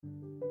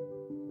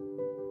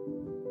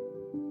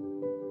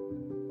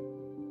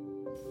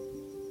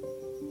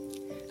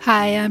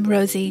Hi, I'm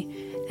Rosie,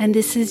 and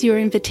this is your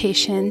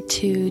invitation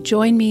to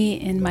join me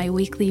in my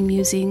weekly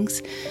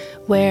musings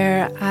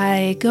where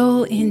I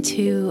go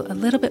into a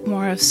little bit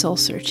more of soul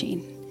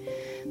searching.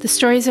 The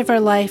stories of our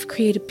life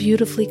create a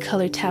beautifully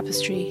colored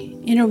tapestry,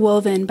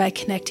 interwoven by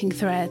connecting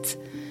threads.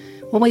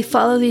 When we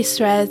follow these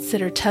threads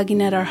that are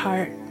tugging at our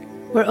heart,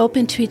 we're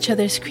open to each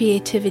other's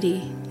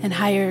creativity and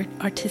higher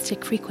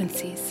artistic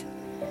frequencies.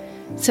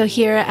 So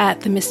here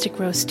at the Mystic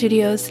Rose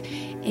Studios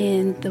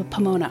in the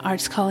Pomona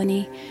Arts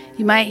Colony,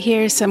 you might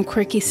hear some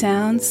quirky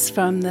sounds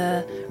from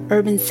the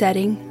urban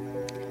setting,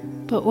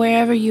 but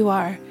wherever you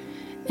are,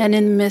 and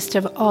in the midst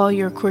of all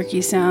your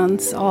quirky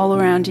sounds all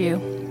around you,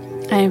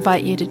 I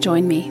invite you to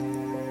join me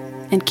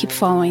and keep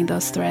following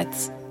those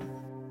threads.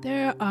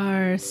 There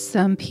are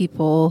some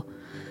people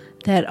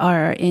that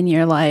are in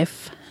your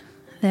life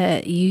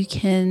that you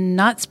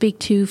cannot speak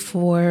to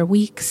for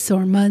weeks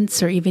or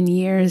months or even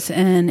years,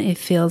 and it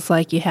feels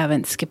like you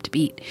haven't skipped a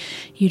beat.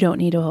 You don't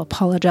need to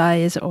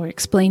apologize or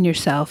explain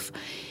yourself,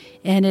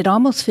 and it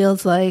almost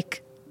feels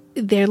like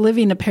they're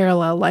living a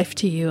parallel life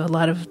to you. A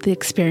lot of the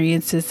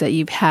experiences that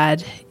you've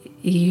had,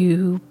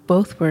 you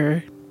both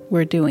were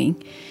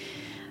doing.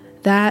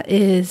 That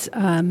is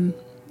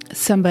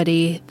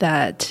somebody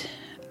that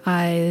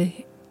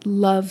I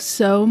love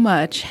so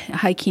much.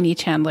 Hi, Keeney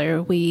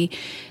Chandler. We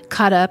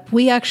caught up.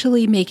 We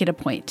actually make it a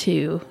point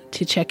to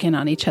check in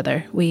on each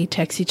other. We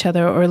text each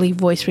other or leave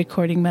voice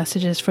recording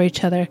messages for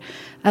each other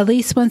at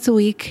least once a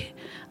week.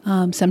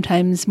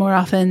 Sometimes more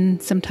often.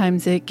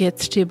 Sometimes it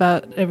gets to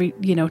about every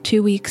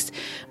 2 weeks.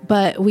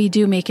 But we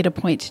do make it a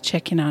point to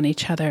check in on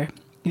each other.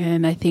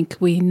 And I think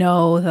we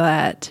know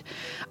that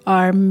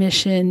our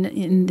mission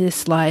in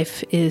this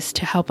life is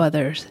to help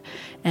others.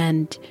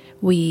 And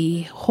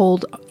we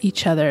hold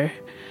each other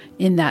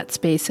in that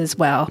space as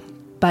well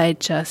by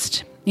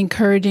just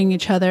encouraging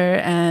each other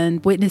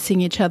and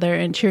witnessing each other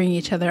and cheering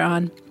each other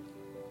on.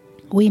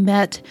 We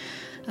met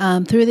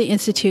through the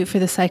Institute for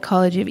the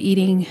Psychology of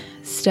Eating,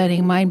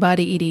 studying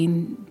mind-body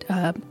eating,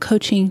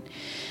 coaching,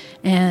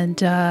 and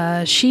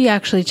she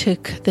actually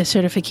took the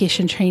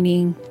certification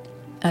training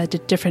at a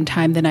different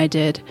time than I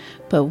did,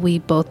 but we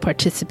both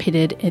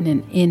participated in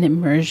an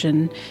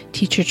in-immersion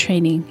teacher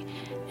training,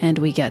 and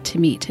we got to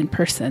meet in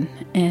person.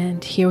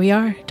 And here we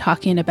are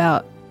talking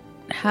about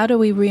how do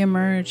we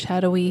reemerge? How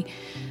do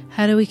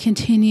we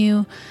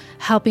continue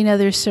helping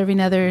others, serving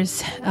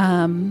others,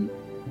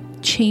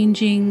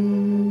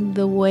 changing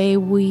the way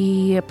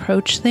we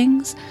approach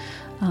things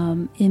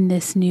in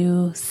this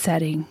new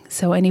setting?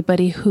 So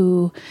anybody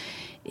who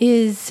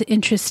is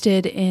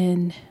interested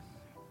in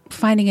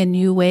finding a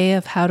new way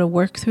of how to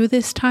work through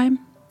this time,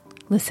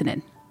 listen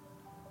in.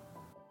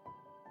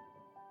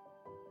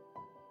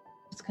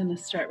 Going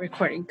to start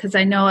recording because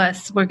I know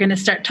we're going to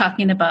start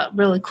talking about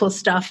really cool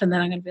stuff, and then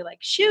I'm going to be like,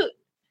 shoot,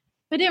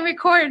 we didn't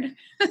record.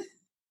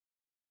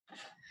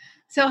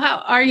 So how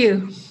are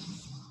you?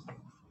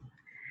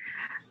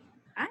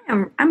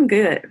 I'm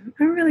good.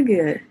 I'm really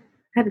good. I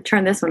had to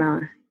turn this one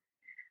on.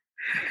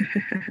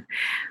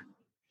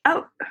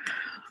 Oh,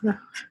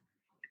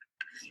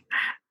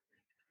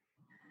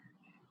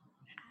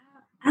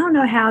 I don't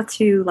know how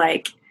to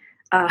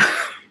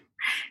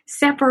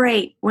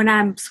separate when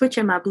I'm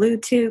switching my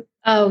Bluetooth.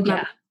 Oh,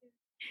 yeah.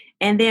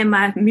 And then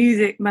my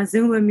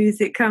Zumba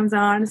music comes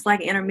on. It's like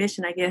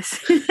intermission, I guess.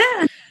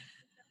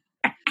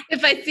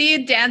 If I see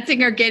you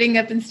dancing or getting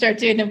up and start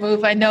doing a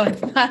move, I know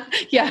it's not.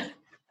 Yeah.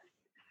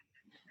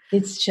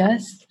 It's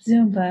just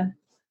Zumba.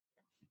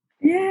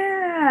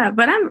 Yeah,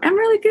 but I'm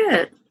really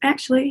good,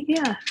 actually.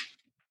 Yeah.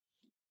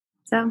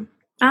 So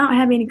I don't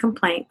have any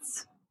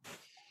complaints.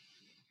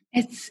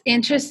 It's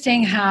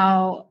interesting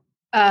how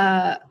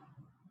I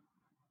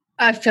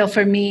feel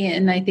for me,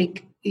 and I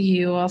think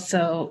you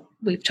also,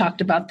 we've talked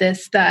about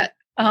this, that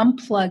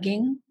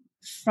unplugging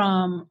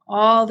from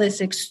all this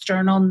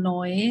external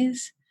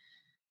noise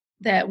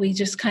that we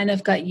just kind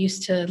of got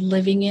used to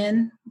living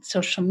in,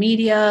 social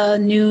media,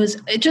 news,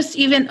 just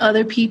even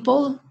other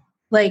people,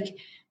 like,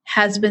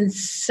 has been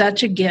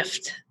such a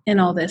gift in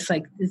all this.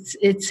 Like,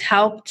 it's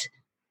helped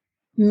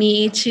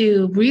me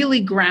to really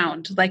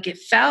ground. Like, it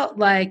felt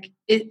like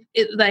it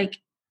like,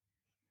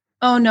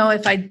 oh no,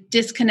 if I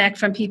disconnect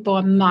from people,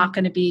 I'm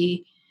going to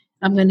be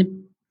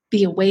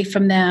away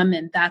from them,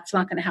 and that's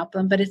not going to help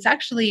them. But it's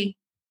actually,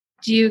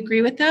 do you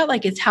agree with that?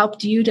 Like, it's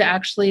helped you to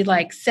actually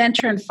like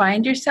center and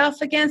find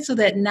yourself again, so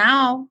that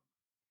now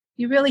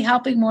you're really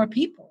helping more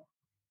people.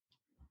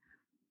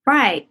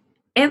 Right.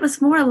 It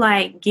was more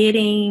like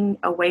getting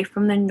away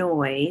from the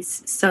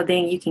noise so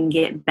then you can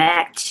get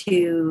back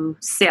to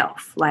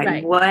self. Like,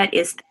 right. What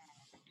is the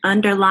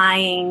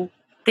underlying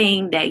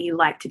thing that you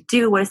like to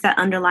do? What is that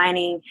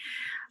underlying,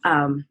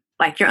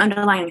 like your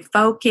underlying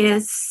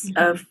focus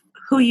of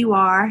who you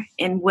are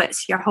and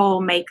what's your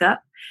whole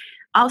makeup?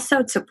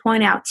 Also to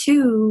point out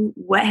too,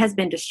 what has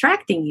been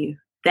distracting you.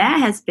 That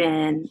has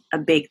been a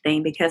big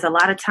thing, because a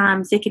lot of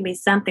times it can be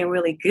something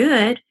really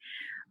good,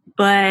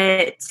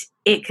 but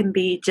it can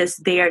be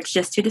just there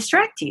just to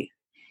distract you.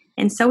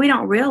 And so we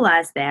don't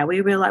realize that.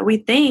 We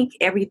think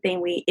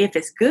everything if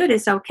it's good,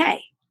 it's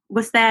okay.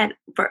 what's that?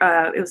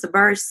 It was a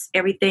verse,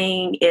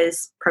 everything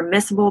is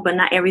permissible, but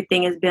not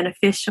everything is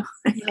beneficial.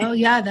 Oh,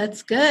 yeah,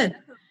 that's good.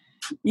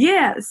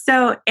 Yeah.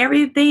 So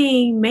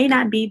everything may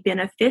not be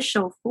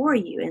beneficial for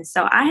you. And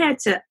so I had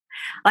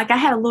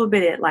a little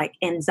bit of like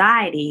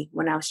anxiety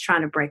when I was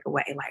trying to break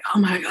away, like, oh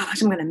my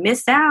gosh, I'm going to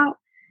miss out.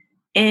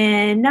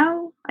 And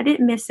no, I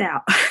didn't miss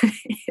out.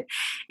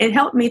 It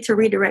helped me to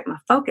redirect my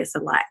focus a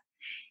lot.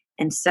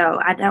 And so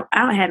I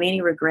don't have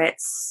any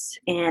regrets,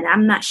 and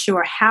I'm not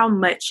sure how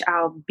much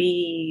I'll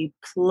be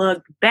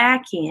plugged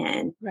back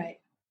in. Right.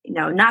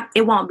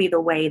 It won't be the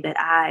way that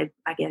I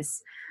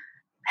guess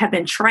have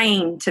been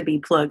trained to be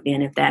plugged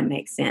in, if that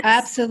makes sense.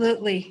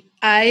 Absolutely.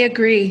 I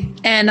agree.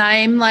 And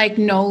I'm like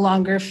no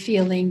longer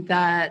feeling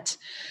that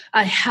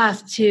I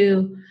have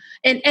to,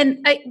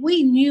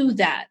 we knew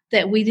that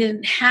we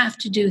didn't have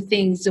to do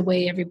things the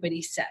way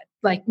everybody said.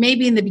 Like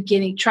maybe in the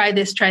beginning, try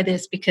this,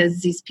 because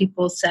these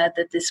people said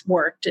that this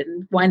worked,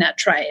 and why not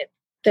try it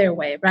their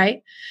way,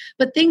 right?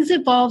 But things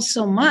evolve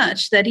so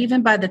much that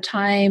even by the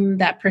time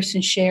that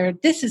person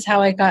shared, this is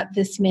how I got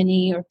this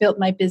many or built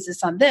my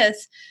business on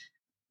this,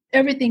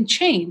 everything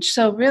changed.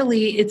 So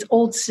really it's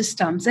old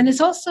systems, and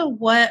it's also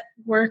what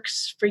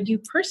works for you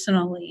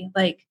personally.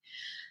 Like,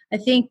 I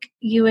think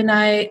you and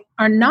I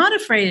are not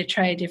afraid to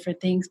try different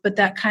things, but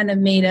that kind of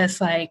made us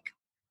like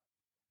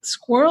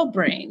squirrel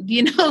brained,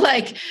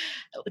 like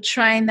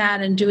trying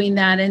that and doing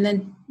that. And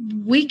then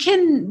we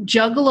can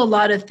juggle a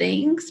lot of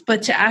things,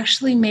 but to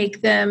actually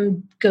make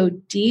them go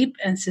deep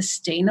and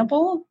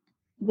sustainable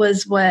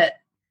was what,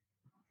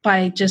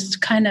 by just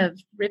kind of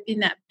ripping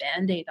that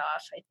Band-Aid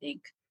off, I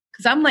think.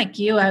 Because I'm like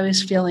you, I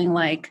was feeling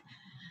like,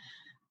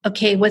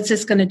 okay, what's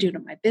this going to do to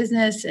my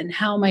business? And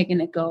how am I going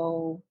to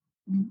go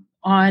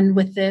on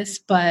with this?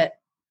 But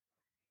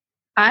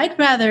I'd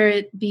rather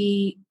it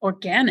be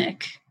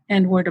organic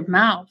and word of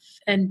mouth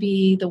and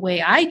be the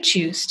way I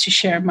choose to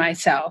share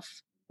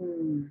myself.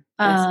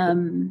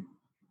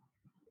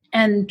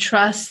 And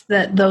trust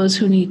that those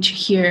who need to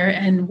hear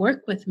and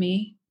work with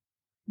me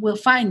will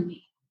find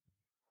me,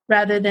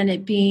 rather than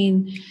it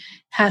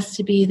has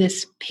to be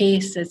this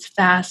pace that's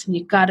fast, and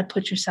you've got to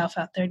put yourself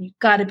out there, and you've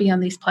got to be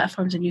on these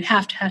platforms, and you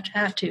have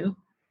to.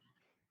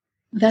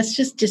 That's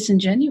just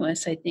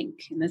disingenuous, I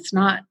think. And it's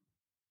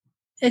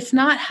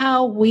not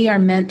how we are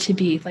meant to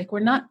be. Like,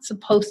 we're not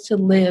supposed to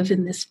live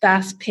in this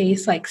fast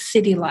pace, like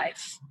city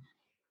life.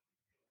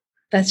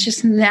 That's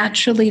just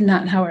naturally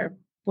not how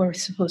we're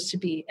supposed to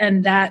be.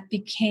 And that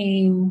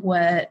became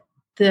what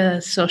the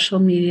social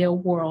media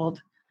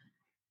world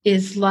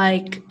is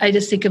like. I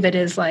just think of it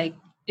as like,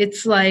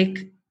 it's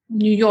like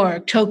New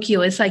York,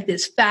 Tokyo. It's like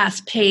this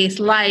fast paced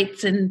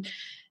lights and,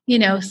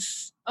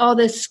 all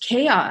this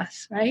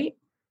chaos, right?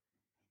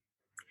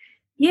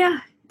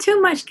 Yeah.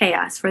 Too much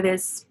chaos for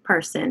this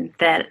person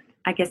that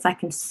I guess I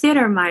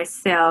consider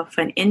myself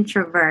an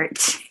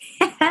introvert.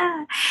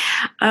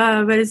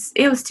 But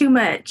it was too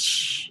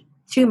much.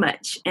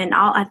 And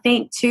I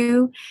think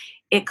too,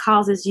 it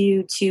causes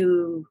you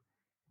to,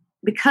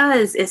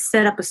 because it's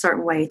set up a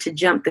certain way, to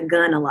jump the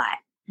gun a lot,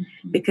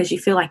 because you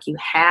feel like you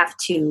have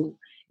to.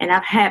 And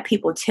I've had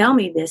people tell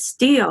me this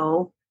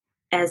still,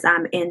 as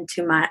I'm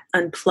into my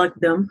unplug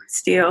them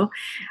still,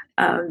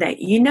 that,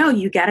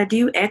 you got to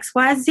do X,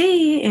 Y,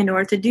 Z in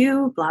order to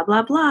do blah,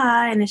 blah,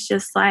 blah. And it's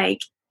just like,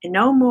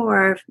 no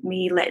more of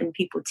me letting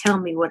people tell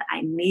me what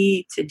I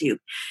need to do.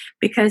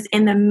 Because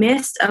in the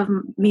midst of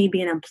me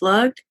being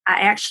unplugged, I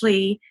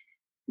actually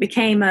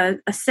became a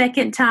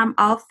second time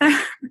author.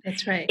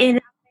 That's right. And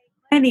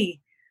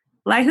money.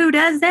 Like, who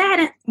does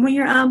that when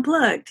you're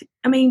unplugged?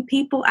 I mean,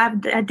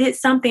 I did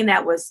something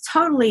that was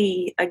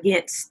totally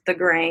against the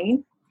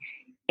grain,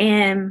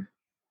 and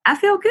I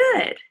feel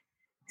good.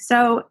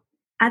 So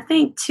I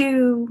think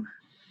too,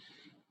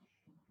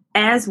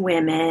 as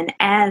women,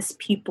 as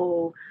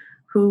people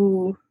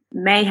who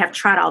may have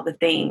tried all the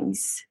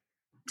things,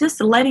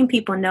 just letting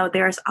people know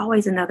there's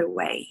always another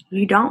way.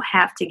 You don't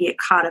have to get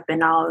caught up in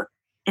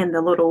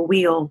the little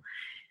wheel,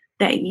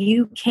 that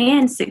you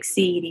can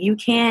succeed. You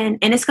can,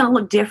 and it's going to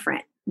look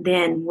different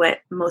than what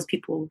most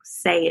people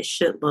say it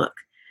should look.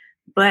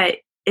 But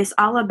it's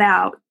all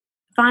about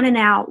finding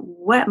out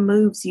what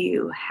moves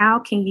you. How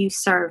can you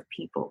serve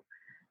people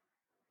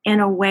in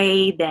a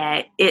way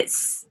that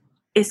it's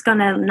going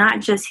to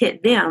not just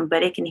hit them,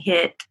 but it can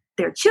hit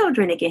their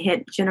children. It can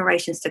hit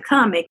generations to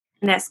come. And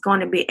that's going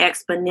to be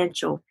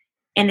exponential.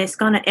 And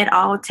it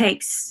all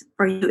takes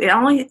for you, it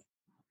only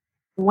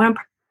one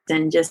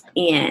person just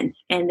in,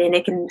 and then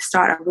it can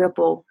start a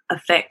ripple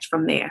effect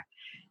from there.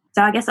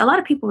 So I guess a lot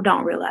of people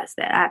don't realize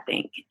that, I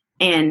think.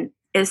 And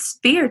it's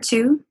fear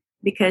too,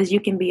 because you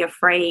can be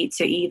afraid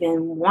to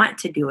even want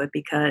to do it,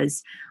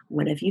 because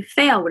what if you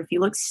fail? What if you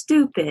look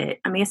stupid?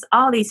 I mean, it's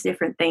all these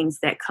different things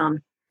that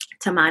come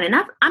to mind. And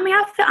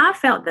I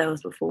felt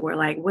those before,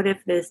 like, what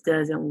if this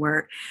doesn't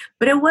work?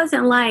 But it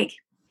wasn't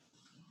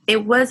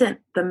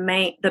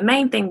the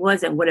main thing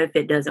wasn't what if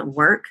it doesn't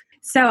work.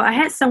 So I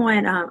had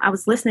someone, I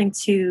was listening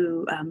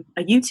to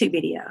a YouTube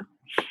video,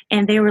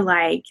 and they were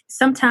like,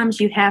 sometimes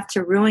you have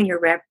to ruin your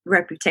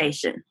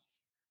reputation.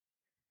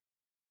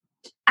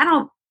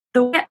 I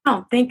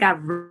don't think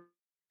I've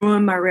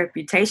ruined my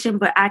reputation,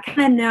 but I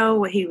kind of know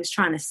what he was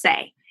trying to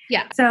say.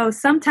 Yeah. So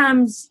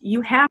sometimes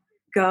you have to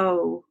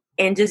go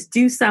and just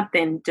do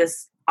something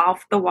just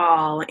off the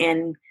wall,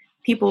 and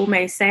people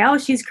may say, oh,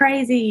 she's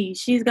crazy.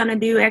 She's going to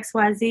do X,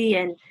 Y, Z,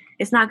 and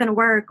it's not going to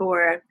work.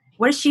 Or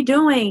what is she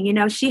doing? You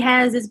know, she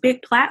has this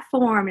big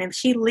platform, and if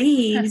she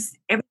leaves,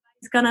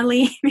 everybody's going to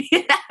leave.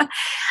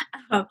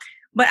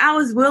 But I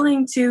was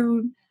willing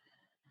to,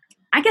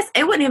 I guess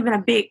it wasn't even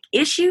a big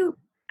issue.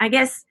 I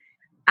guess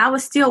I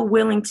was still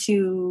willing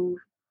to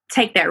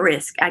take that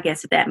risk, I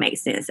guess, if that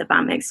makes sense, if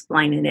I'm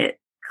explaining it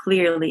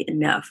clearly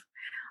enough.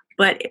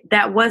 But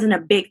that wasn't a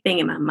big thing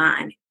in my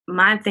mind.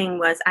 My thing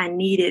was I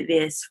needed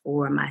this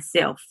for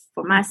myself,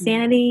 for my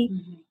sanity.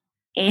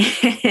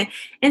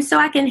 And so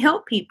I can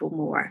help people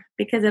more.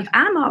 Because if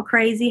I'm all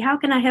crazy, how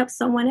can I help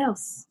someone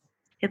else?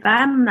 If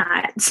I'm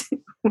not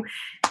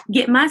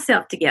get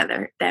myself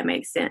together, if that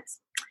makes sense.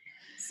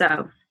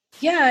 So.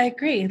 Yeah, I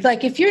agree.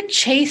 Like if you're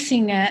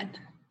chasing it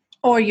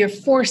or you're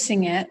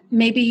forcing it,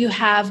 maybe you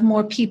have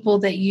more people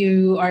that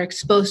you are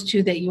exposed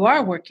to that you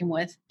are working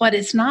with, but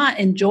it's not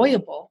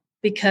enjoyable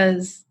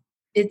because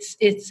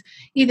it's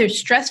either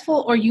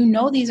stressful or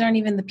these aren't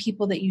even the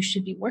people that you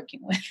should be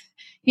working with.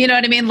 You know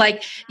what I mean?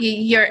 Like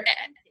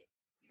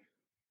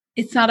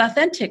it's not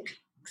authentic.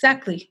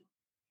 Exactly.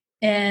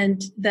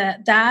 And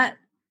that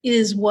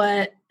is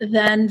what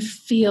then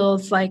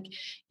feels like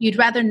you'd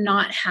rather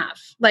not have.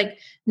 Like,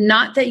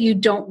 not that you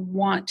don't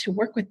want to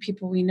work with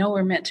people. We know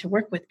we're meant to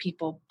work with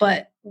people,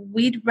 but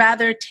we'd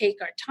rather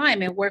take our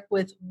time and work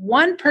with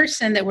one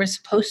person that we're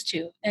supposed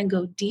to and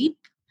go deep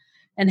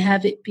and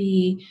have it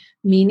be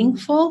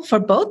meaningful for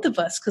both of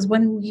us. Because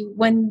when you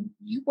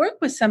work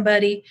with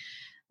somebody,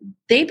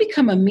 they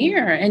become a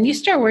mirror, and you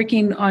start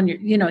working on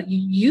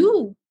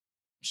you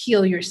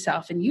heal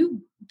yourself,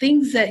 and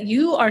things that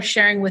you are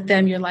sharing with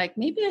them, you're like,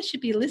 maybe I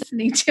should be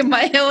listening to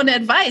my own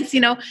advice.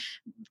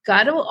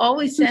 God will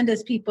always send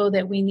us people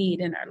that we need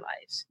in our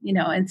lives,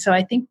 and so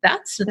I think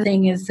that's the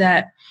thing, is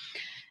that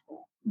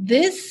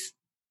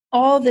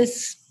all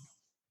this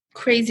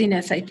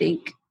craziness, I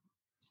think,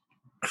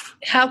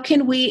 how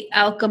can we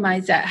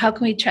alchemize that? How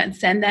can we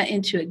transcend that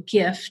into a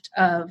gift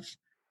of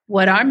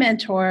what our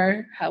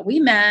mentor, how we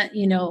met,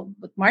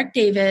 with Mark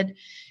David,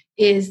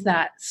 is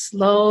that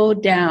slow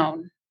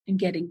down and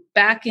getting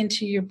back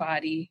into your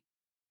body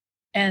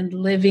and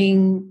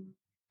living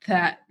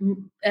that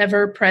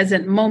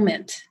ever-present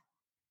moment.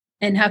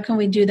 And how can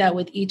we do that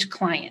with each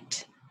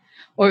client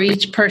or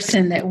each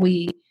person that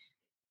we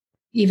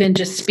even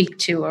just speak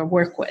to or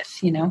work with,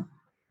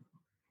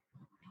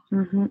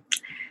 Mm-hmm.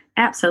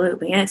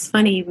 Absolutely. And it's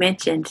funny you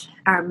mentioned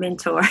our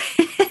mentor,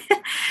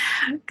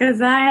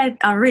 because I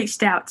had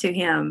reached out to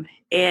him,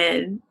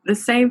 and the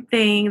same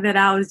thing that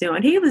I was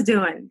doing, he was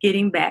doing,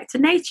 getting back to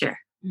nature.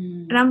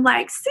 And I'm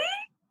like, see,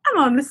 I'm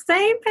on the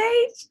same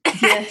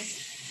page.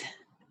 Yes.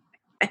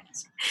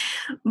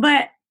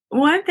 But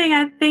one thing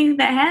I think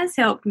that has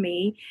helped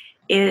me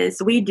is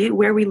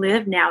where we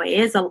live now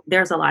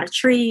there's a lot of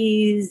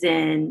trees,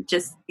 and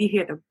just you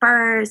hear the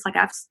birds. Like,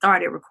 I've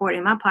started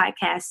recording my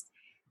podcast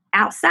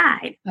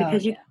outside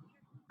because you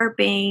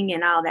burping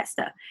and all that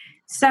stuff.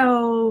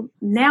 So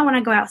now when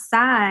I go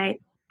outside,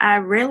 I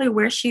rarely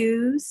wear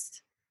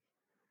shoes,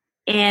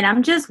 and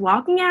I'm just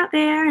walking out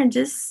there and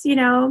just,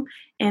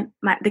 and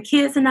the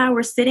kids and I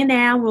were sitting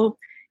down. We'll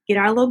get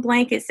our little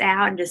blankets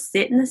out and just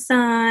sit in the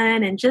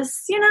sun and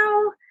just,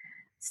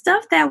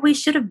 stuff that we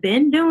should have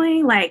been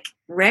doing like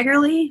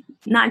regularly,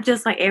 not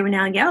just like every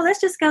now and again,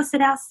 let's just go sit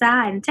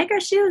outside and take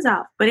our shoes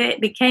off. But it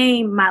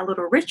became my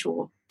little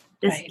ritual,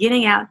 just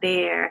getting out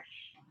there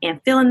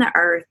and feeling the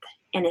earth.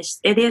 And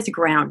it is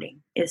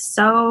grounding. It's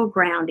so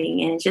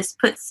grounding, and it just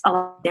puts a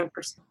lot in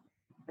perspective.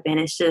 And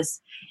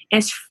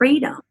it's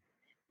freedom,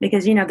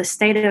 because, the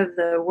state of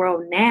the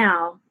world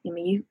now,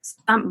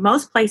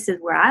 most places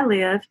where I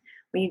live,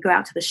 when you go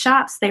out to the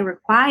shops, they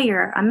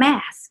require a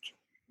mask.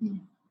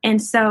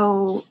 And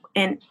so,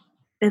 and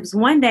it was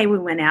one day we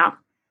went out,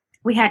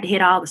 we had to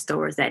hit all the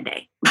stores that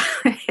day.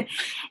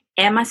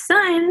 And my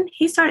son,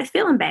 he started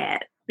feeling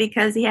bad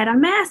because he had a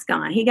mask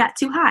on. He got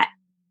too hot.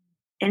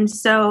 And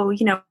so,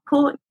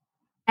 pulled the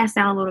mask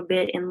down a little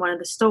bit in one of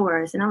the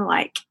stores. And I'm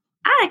like,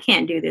 I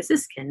can't do this.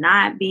 This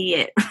cannot be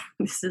it.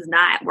 This is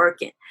not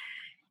working.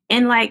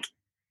 And like,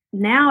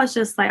 now it's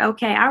just like,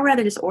 okay, I'd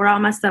rather just order all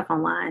my stuff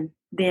online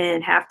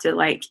than have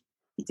to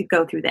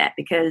go through that,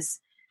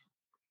 because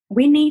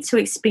we need to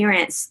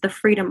experience the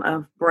freedom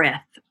of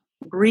breath,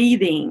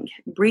 breathing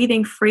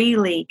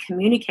freely,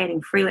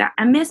 communicating freely.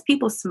 I miss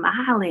people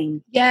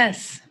smiling.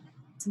 Yes.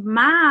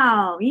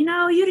 Smile. You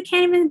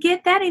can't even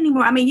get that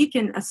anymore. I mean, you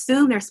can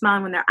assume they're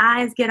smiling when their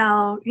eyes get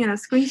all,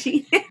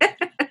 squishy.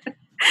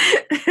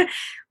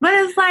 But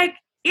it's like,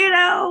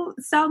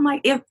 so I'm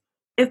like, if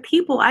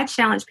people, I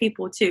challenge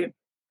people to,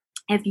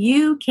 if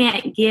you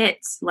can't get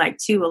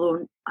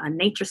to a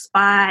nature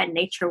spot,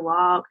 nature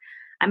walk,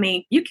 I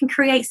mean, you can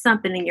create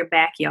something in your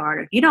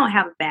backyard. If you don't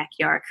have a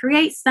backyard,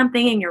 create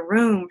something in your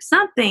room,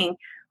 something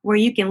where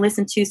you can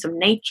listen to some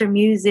nature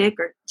music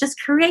or just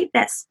create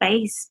that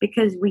space,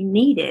 because we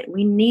need it.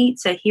 We need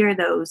to hear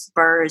those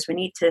birds. We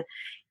need to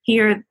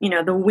hear,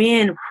 the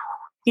wind,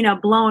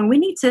 blowing. We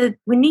need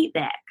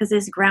that because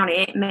it's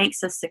grounded. It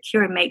makes us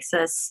secure. It makes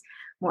us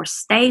more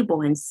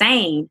stable and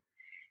sane.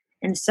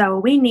 And so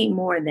we need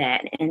more of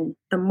that. And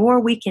the more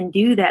we can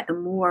do that, the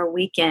more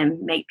we can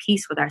make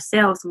peace with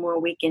ourselves, the more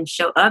we can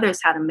show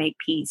others how to make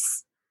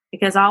peace,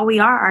 because all we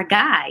are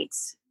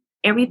guides.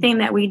 Everything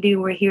that we do,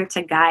 we're here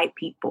to guide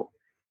people.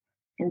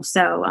 And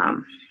so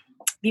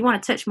if you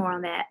want to touch more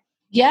on that.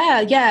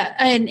 Yeah.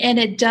 And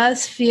it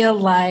does feel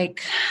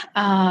like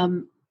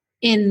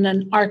in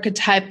an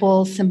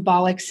archetypal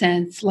symbolic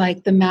sense,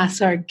 like the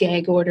Massard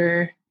gag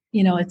order,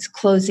 it's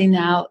closing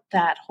out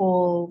that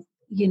whole,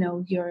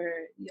 your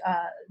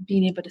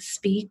being able to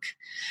speak,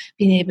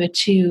 being able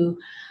to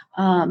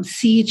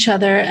see each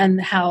other, and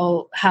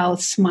how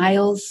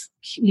smiles,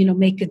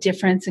 make a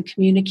difference in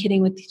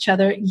communicating with each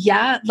other.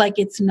 Yeah, like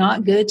it's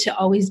not good to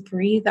always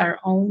breathe our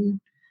own,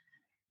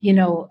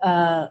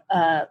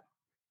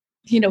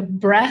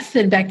 breath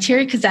and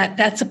bacteria, because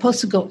that's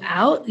supposed to go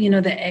out,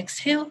 the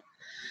exhale.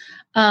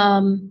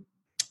 And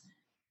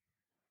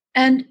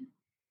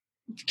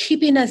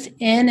keeping us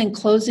in and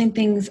closing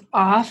things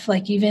off,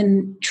 like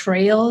even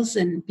trails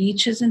and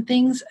beaches and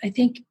things, I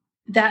think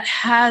that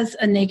has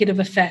a negative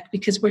effect,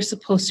 because we're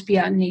supposed to be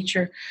out in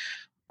nature.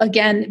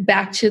 Again,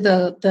 back to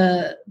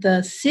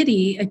the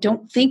city, I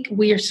don't think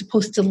we are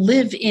supposed to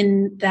live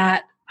in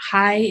that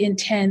high,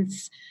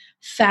 intense,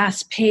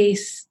 fast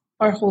pace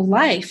our whole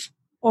life,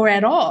 or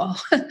at all.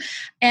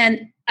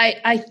 And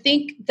I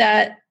think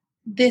that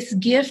this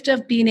gift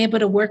of being able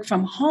to work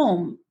from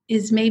home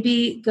is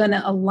maybe going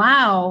to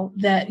allow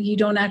that you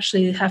don't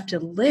actually have to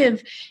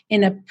live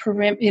in a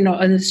in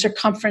a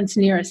circumference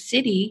near a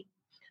city,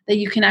 that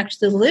you can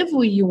actually live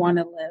where you want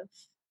to live,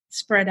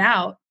 spread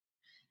out,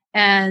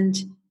 and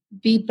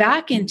be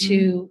back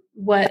into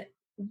what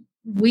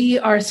we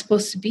are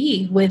supposed to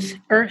be with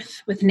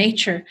Earth, with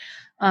nature.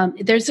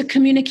 There's a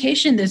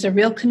communication. There's a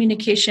real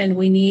communication.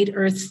 We need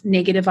Earth's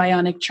negative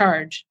ionic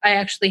charge. I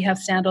actually have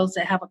sandals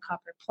that have a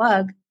copper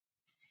plug,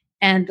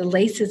 and the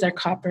laces are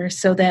copper,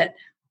 so that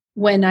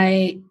when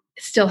I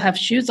still have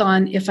shoes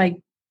on, if I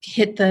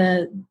hit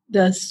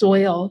the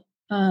soil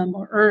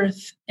or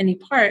earth, any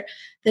part,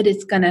 that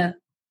it's going to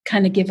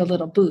kind of give a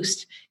little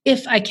boost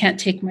if I can't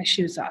take my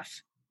shoes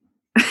off.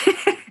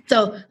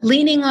 So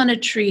leaning on a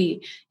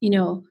tree,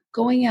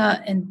 going out,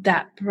 and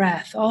that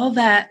breath, all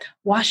that,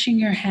 washing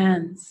your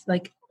hands,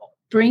 like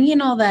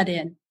bringing all that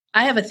in.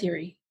 I have a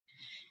theory.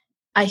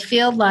 I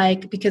feel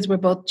like, because we're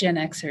both Gen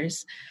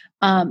Xers,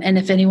 and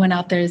if anyone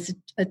out there is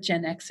a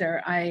Gen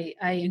Xer, I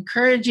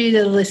encourage you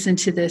to listen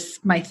to this,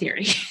 my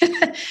theory.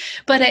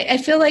 But I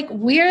feel like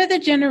we're the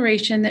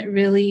generation that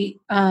really,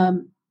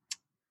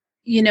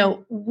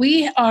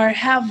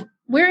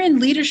 we're in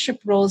leadership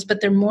roles,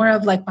 but they're more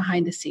of like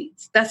behind the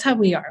scenes. That's how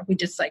we are. We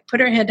just like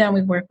put our head down,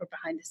 we work, we're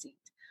behind the scenes.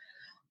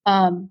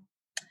 And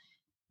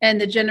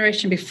the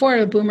generation before,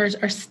 the boomers,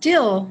 are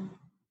still,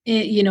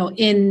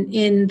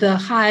 in the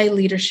high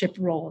leadership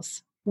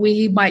roles.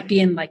 We might be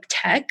in like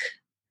tech,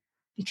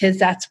 because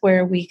that's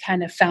where we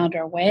kind of found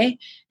our way,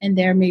 and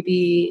they're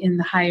maybe in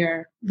the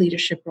higher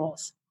leadership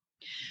roles.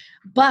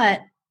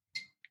 But,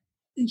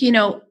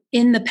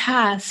 in the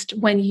past,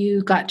 when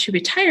you got to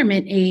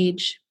retirement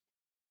age,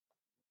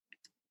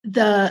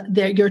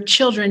 your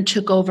children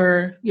took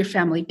over your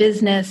family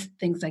business,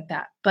 things like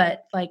that.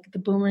 But like the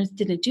boomers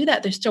didn't do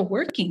that. They're still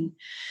working.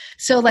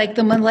 So like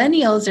the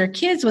millennials, their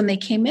kids, when they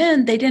came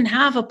in, they didn't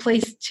have a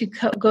place to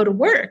go to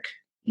work.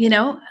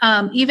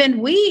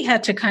 Even we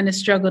had to kind of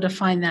struggle to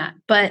find that.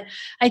 But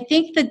I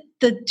think that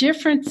the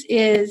difference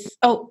is,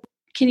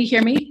 can you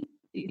hear me?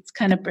 It's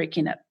kind of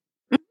breaking up.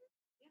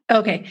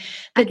 Okay.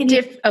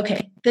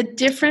 The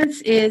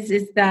difference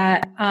is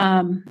that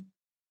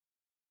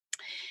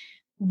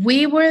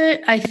we were,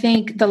 I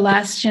think, the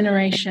last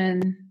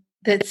generation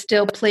that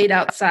still played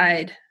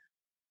outside,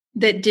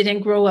 that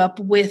didn't grow up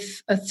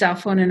with a cell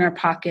phone in our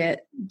pocket,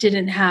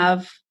 didn't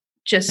have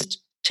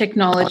just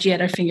technology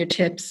at our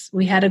fingertips.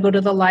 We had to go to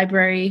the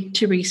library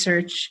to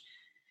research.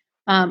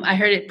 I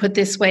heard it put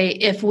this way: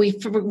 if we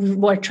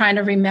were trying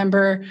to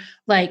remember,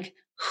 like,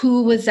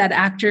 who was that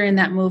actor in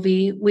that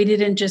movie, we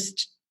didn't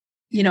just,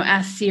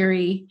 ask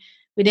Siri.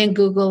 We didn't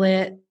Google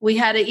it. We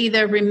had to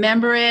either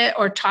remember it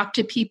or talk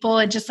to people,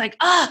 and just like,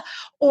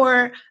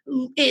 or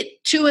at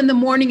 2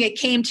 a.m, it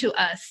came to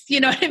us, you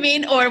know what I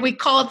mean? Or we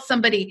called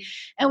somebody,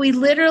 and we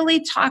literally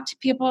talked to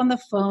people on the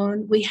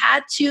phone. We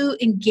had to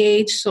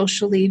engage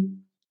socially.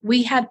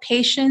 We had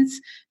patience,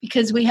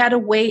 because we had to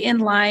wait in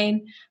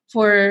line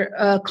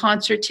for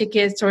concert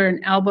tickets or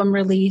an album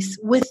release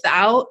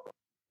without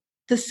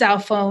the cell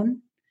phone.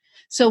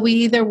 So we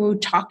either were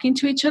talking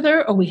to each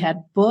other, or we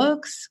had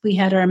books, we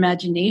had our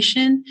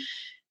imagination.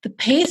 The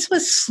pace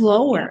was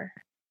slower.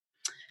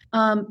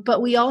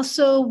 But we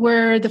also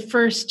were the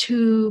first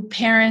two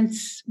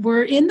parents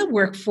were in the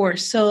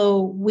workforce.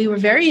 So we were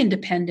very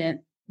independent.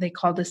 they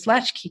called us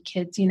latchkey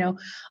kids,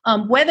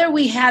 whether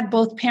we had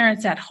both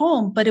parents at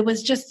home, but it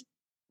was just,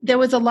 there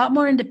was a lot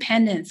more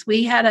independence.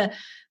 We had to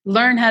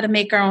learn how to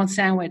make our own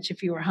sandwich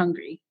if you were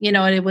hungry.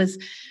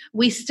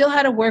 We still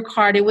had to work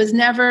hard. It was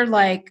never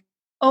like,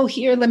 oh,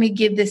 here, let me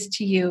give this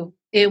to you.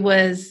 It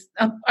was,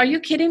 are you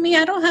kidding me?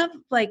 I don't have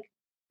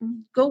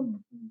go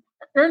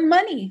earn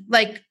money,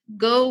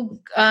 go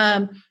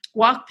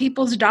walk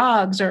people's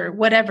dogs or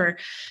whatever.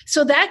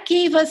 So that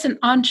gave us an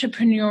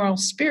entrepreneurial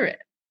spirit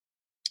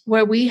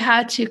where we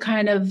had to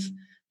kind of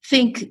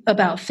think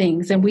about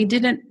things, and we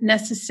didn't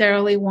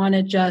necessarily want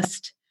to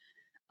just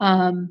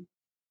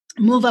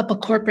move up a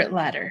corporate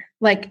ladder.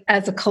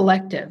 As a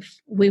collective,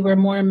 we were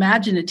more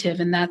imaginative,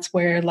 and that's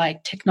where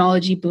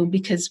technology boomed,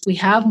 because we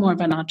have more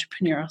of an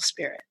entrepreneurial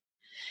spirit,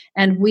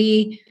 and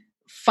we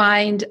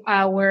find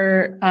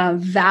our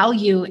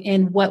value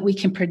in what we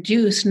can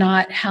produce,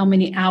 not how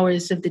many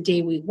hours of the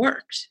day we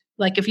worked.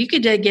 If you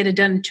could get it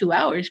done in 2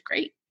 hours,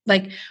 great.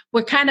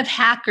 We're kind of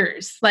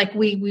hackers.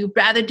 We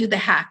rather do the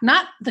hack,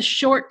 not the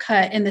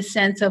shortcut in the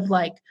sense of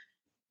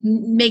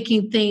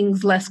making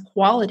things less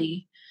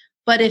quality.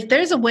 But if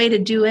there's a way to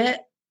do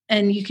it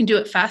and you can do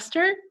it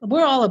faster,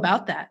 we're all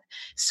about that.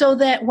 So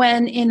that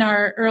when in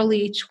our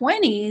early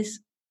 20s,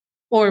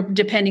 or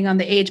depending on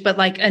the age, but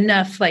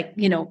enough,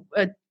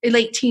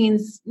 late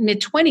teens,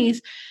 mid 20s,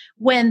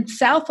 when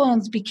cell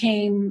phones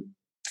became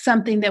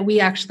something that we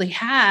actually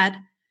had,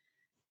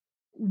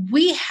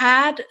 we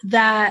had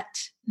that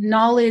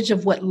knowledge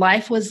of what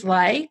life was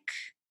like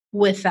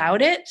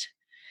without it.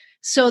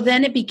 So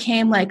then it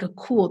became a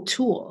cool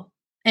tool.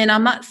 And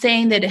I'm not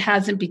saying that it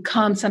hasn't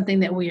become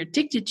something that we're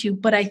addicted to,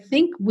 but I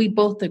think we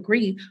both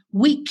agree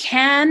we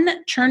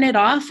can turn it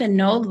off and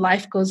know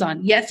life goes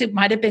on. Yes, it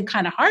might have been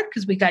kind of hard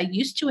because we got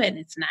used to it and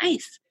it's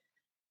nice.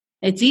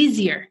 It's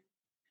easier.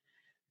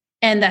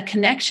 And that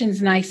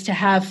connection's nice to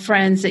have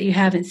friends that you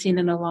haven't seen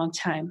in a long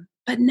time.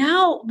 But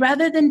now,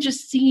 rather than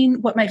just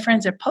seeing what my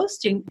friends are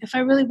posting, if I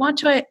really want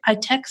to, I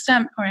text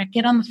them, or I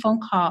get on the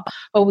phone call,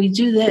 or we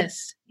do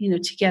this,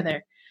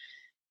 together.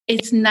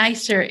 It's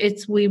nicer.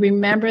 We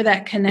remember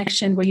that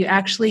connection where you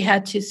actually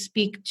had to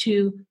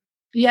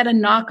you had to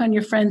knock on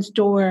your friend's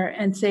door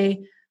and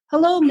say,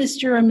 hello,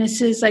 Mr. or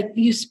Mrs.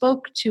 You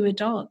spoke to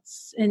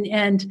adults.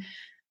 And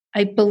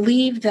I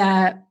believe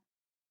that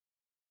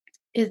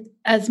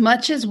as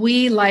much as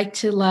we like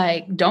to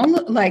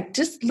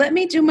just let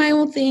me do my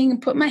own thing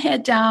and put my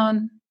head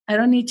down. I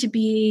don't need to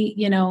be,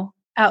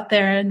 out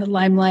there in the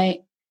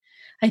limelight.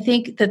 I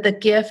think that the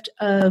gift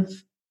of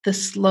the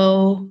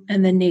slow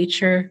and the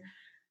nature,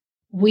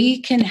 we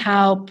can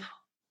help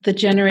the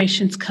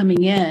generations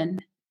coming in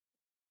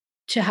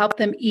to help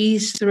them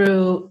ease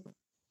through.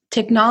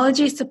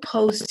 Technology is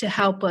supposed to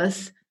help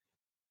us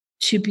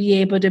to be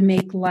able to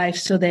make life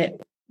so that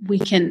we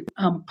can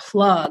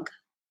unplug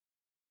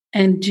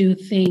and do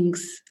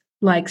things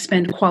like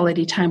spend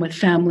quality time with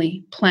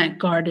family, plant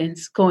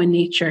gardens, go in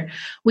nature.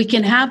 We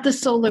can have the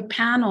solar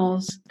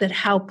panels that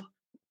help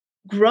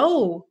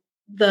grow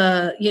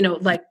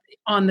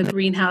on the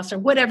greenhouse or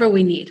whatever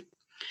we need.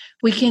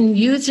 We can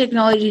use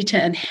technology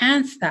to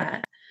enhance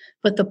that.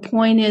 But the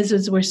point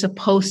is we're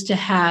supposed to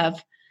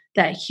have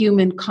that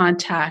human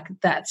contact,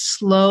 that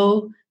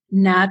slow,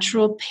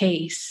 natural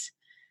pace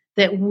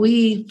that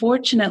we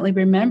fortunately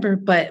remember,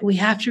 but we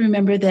have to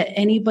remember that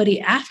anybody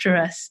after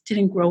us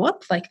didn't grow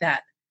up like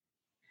that.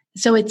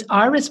 So it's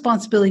our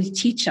responsibility to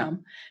teach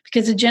them,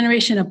 because the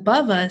generation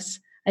above us,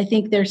 I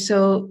think they're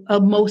a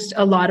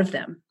lot of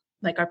them,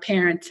 our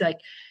parents,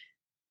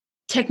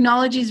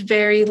 technology is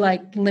very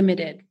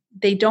limited.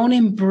 They don't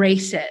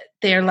embrace it.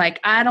 They're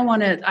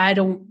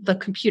the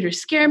computers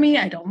scare me.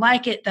 I don't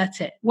like it.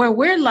 That's it. Where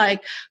we're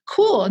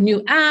cool,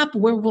 new app.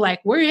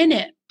 We're in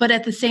it. But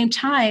at the same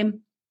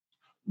time,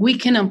 we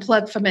can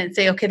unplug from it and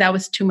say, okay, that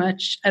was too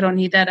much. I don't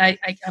need that.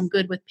 I'm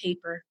good with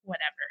paper,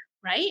 whatever.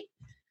 Right?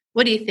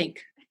 What do you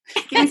think?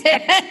 Give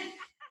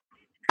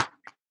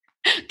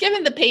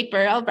me the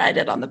paper. I'll write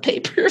it on the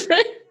paper,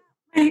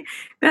 right?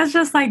 That's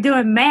just like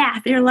doing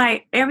math. You're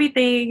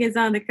everything is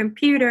on the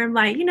computer. I'm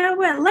you know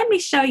what? Let me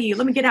show you.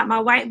 Let me get out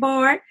my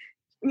whiteboard.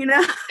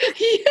 Yeah.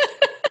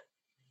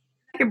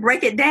 I can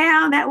break it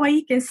down. That way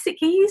you can see.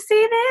 Can you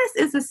see this?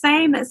 It's the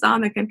same that's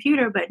on the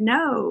computer, but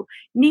no,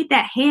 you need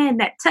that hand,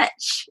 that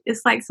touch.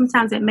 It's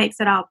sometimes it makes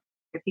it all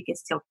if you can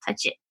still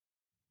touch it.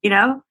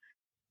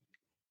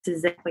 It's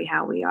exactly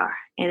how we are.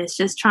 And it's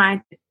just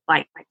trying to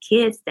my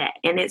kids that,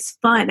 and it's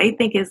fun. They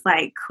think it's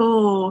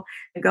cool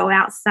to go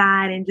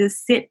outside and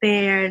just sit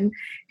there and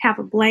have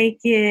a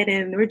blanket,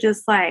 and we're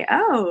just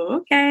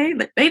oh, okay.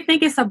 But they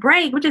think it's a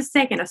break. We're just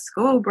taking a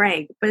school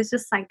break, but it's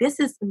just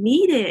this is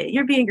needed.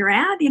 You're being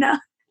around,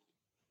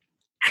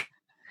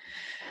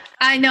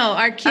 I know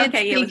our kids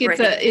think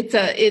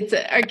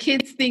our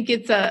kids think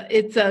it's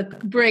a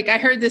break. I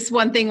heard this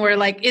one thing where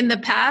in the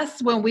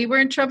past when we were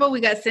in trouble,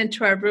 we got sent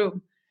to our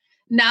room.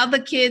 Now the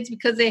kids,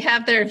 because they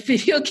have their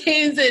video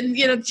games and,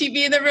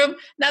 TV in the room,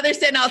 now they're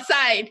sitting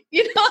outside,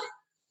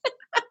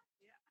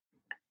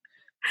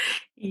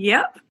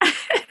 Yep.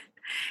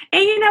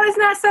 It's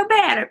not so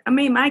bad. I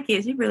mean, my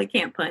kids, you really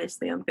can't punish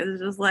them because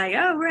it's just like,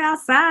 oh, we're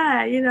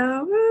outside,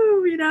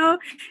 woo,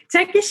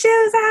 take your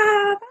shoes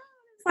off.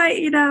 It's like,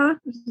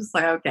 it's just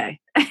like, okay.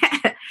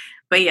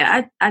 But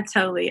yeah, I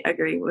totally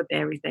agree with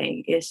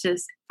everything. It's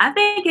just,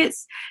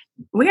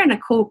 we're in a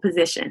cool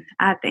position.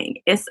 I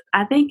think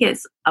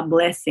it's a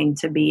blessing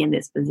to be in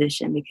this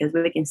position because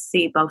we can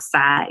see both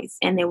sides,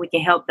 and then we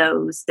can help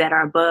those that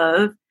are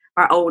above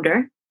or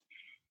older,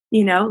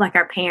 like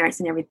our parents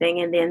and everything.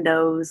 And then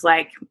those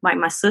like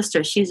my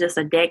sister, she's just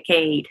a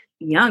decade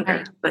younger,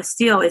 right, but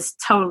still it's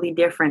totally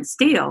different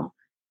still.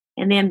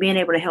 And then being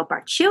able to help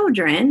our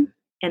children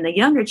and the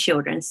younger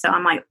children. So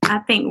I'm like, I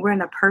think we're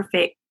in a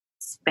perfect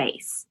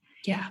space.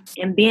 Yeah.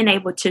 And being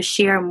able to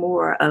share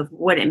more of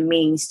what it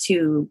means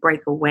to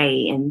break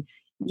away. And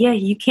yeah,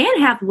 you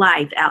can have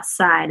life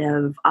outside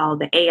of all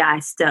the AI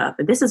stuff,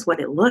 but this is what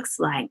it looks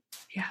like.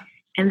 Yeah.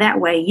 And that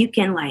way you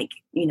can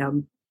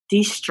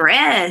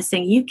de-stress,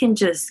 and you can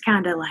just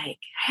kind of like,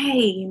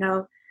 hey,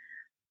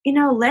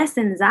 less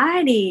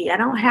anxiety. I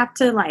don't have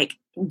to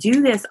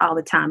do this all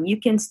the time. You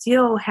can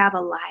still have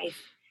a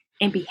life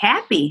and be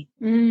happy.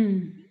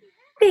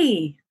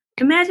 Happy.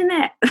 Imagine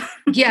that.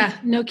 Yeah,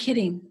 no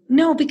kidding.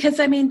 No, because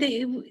I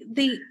mean,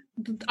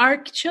 our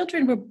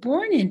children were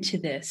born into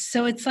this,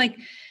 so it's like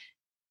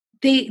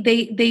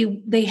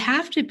they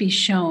have to be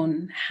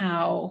shown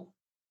how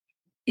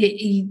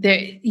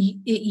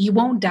you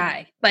won't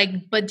die.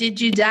 Like, but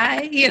did you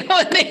die? And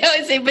they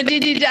always say, but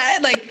did you die?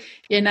 Like,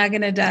 you're not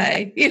gonna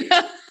die.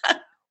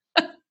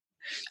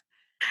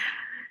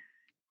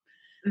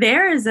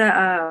 There's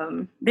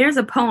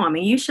a poem,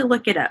 and you should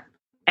look it up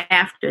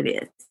after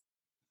this.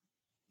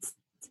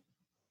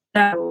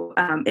 So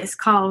it's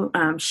called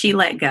She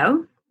Let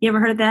Go. You ever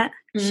heard of that?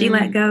 She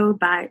Let Go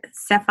by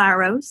Sapphire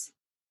Rose.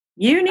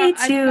 You need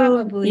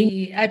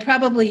to. I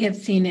probably have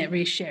seen it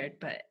reshared,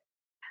 but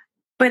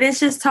it's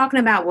just talking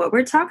about what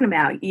we're talking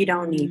about. You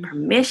don't need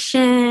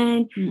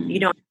permission. You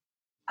don't need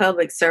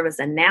public service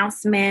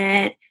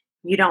announcement.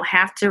 You don't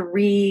have to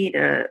read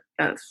a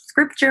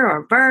scripture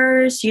or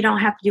verse. You don't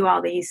have to do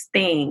all these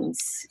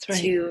things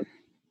to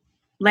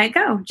let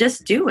go.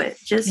 Just do it.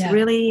 Just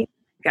really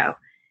go.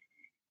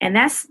 And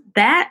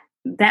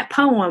that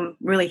poem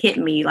really hit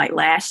me like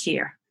last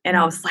year. And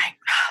I was like,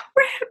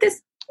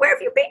 where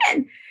have you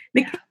been?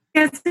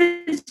 Because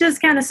it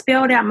just kind of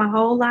spelled out my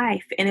whole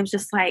life. And it was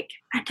just like,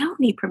 I don't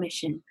need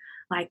permission.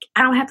 Like,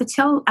 I don't have to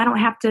tell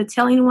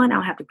anyone. I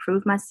don't have to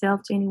prove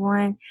myself to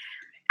anyone.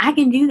 I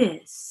can do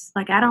this.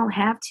 Like, I don't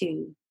have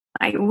to.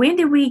 Like, when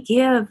did we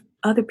give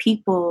other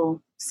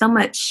people so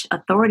much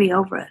authority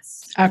over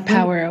us? Our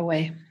power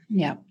away.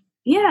 Yeah.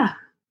 Yeah.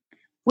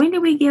 When did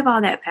we give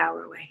all that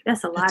power away?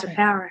 That's a lot of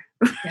power.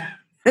 Yeah.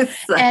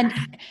 And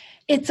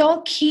it's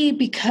all key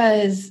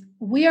because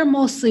we are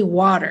mostly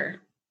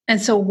water.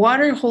 And so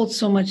water holds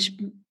so much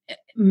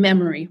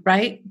memory,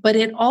 right? But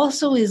it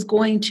also is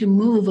going to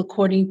move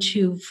according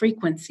to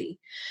frequency.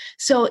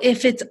 So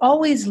if it's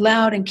always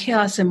loud and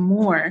chaos and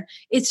more,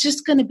 it's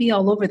just going to be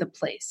all over the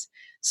place.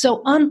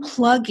 So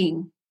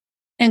unplugging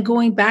and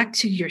going back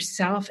to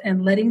yourself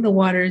and letting the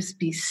waters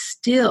be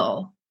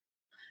still,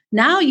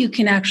 now you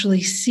can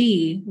actually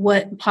see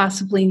what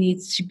possibly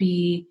needs to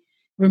be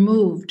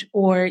removed,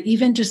 or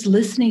even just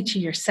listening to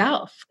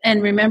yourself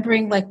and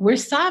remembering like we're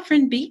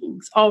sovereign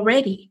beings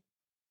already.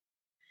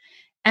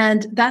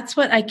 And that's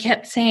what I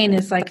kept saying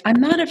is like, I'm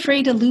not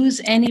afraid to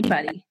lose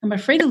anybody. I'm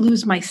afraid to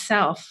lose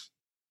myself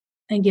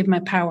and give my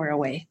power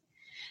away,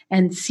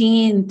 and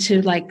seeing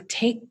to like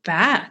take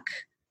back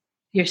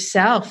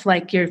yourself,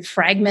 like your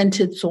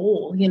fragmented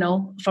soul,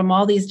 from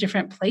all these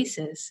different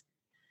places.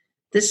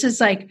 This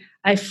is like,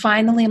 I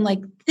finally am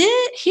like,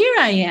 here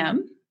I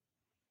am,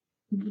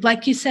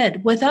 like you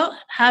said, without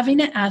having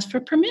to ask for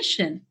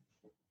permission.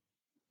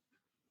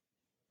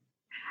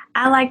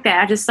 I like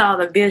that. I just saw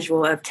the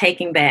visual of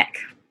taking back.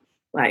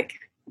 Like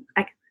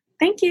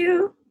thank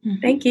you.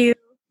 Mm-hmm. Thank you.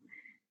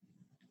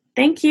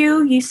 Thank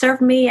you. You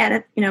served me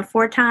at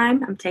 4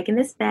 times. I'm taking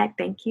this back.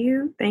 Thank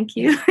you. Thank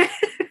you.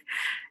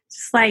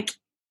 Just like,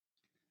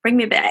 bring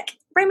me back.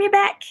 Bring me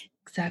back.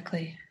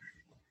 Exactly.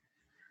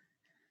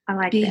 I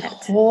like be that.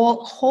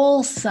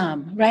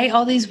 Wholesome, right?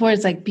 All these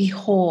words like be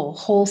whole,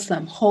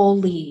 wholesome,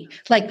 holy,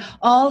 like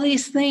all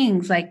these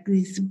things, like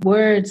these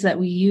words that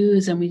we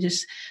use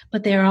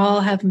but they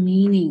all have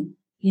meaning.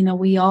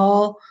 We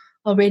all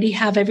already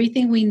have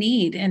everything we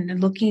need,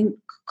 and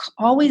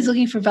always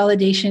looking for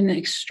validation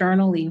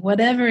externally,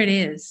 whatever it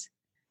is,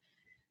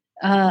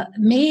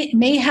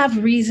 may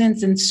have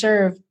reasons and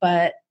serve,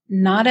 but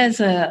not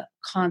as a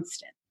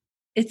constant.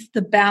 It's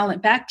the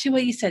balance. Back to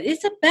what you said,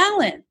 it's a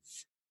balance.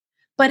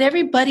 But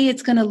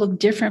it's going to look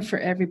different for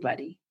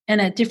everybody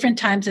and at different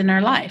times in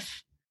our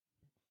life.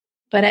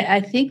 But I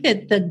think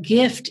that the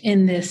gift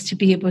in this to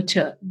be able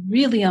to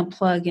really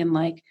unplug and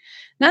like,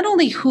 not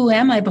only who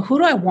am I, but who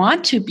do I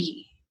want to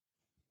be?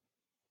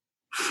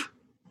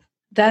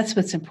 That's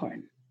what's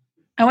important.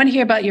 I want to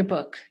hear about your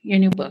book, your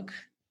new book.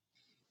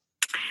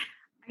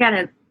 I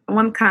got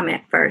one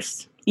comment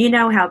first. You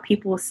know how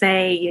people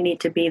say you need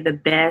to be the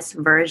best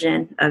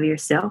version of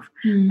yourself,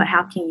 but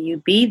how can you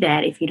be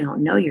that if you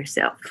don't know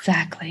yourself?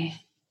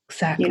 Exactly.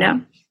 You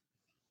know?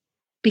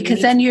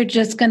 Because then you're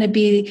just going to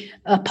be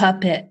a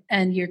puppet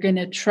and you're going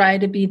to try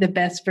to be the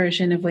best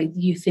version of what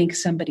you think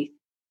somebody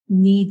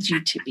needs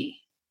you to be.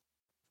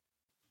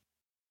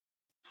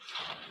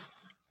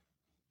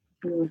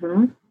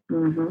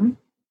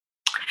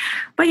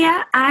 But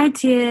yeah,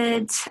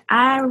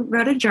 I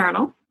wrote a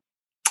journal.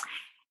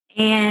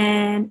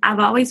 And I've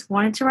always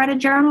wanted to write a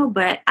journal,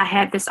 but I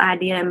had this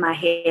idea in my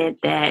head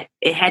that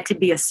it had to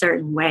be a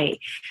certain way.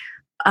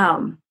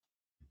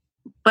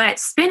 But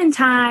spending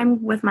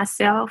time with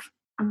myself,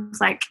 I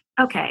was like,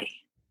 okay,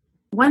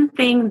 one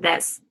thing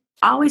that's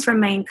always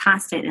remained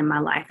constant in my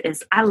life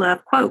is I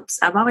love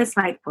quotes. I've always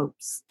liked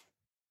quotes.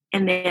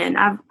 And then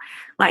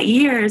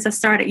years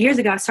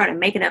ago, I started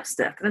making up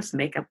stuff. Let's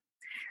make up.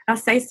 I'll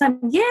say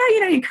something,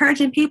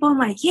 encouraging people. I'm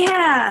like,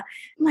 yeah.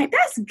 I'm like,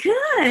 that's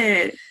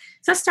good.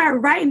 So I started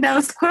writing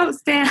those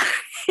quotes down.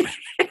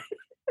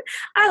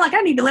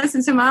 I need to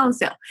listen to my own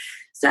self.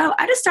 So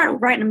I just started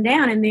writing them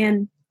down. And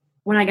then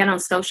when I got on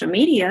social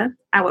media,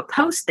 I would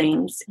post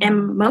things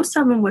and most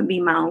of them would be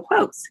my own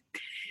quotes.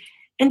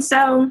 And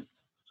so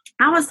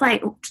I was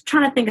like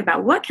trying to think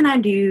about what can I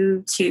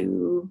do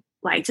to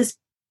just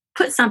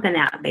put something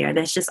out there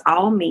that's just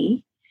all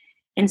me.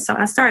 And so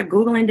I started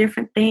Googling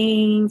different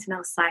things and I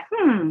was like,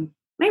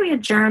 maybe a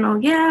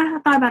journal. Yeah, I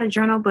thought about a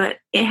journal, but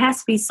it has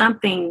to be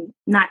something,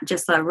 not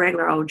just a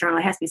regular old journal.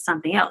 It has to be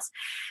something else.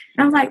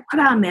 And I was like,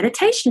 what about a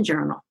meditation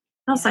journal?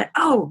 And I was like,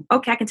 oh,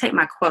 okay, I can take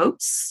my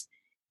quotes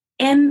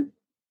and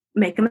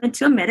make them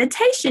into a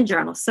meditation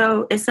journal.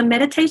 So it's a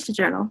meditation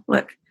journal.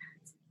 Look,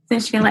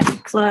 since you can let me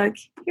plug,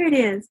 here it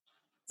is.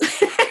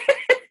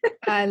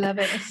 I love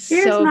it. It's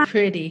so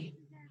pretty.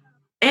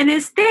 And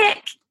it's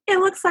thick. It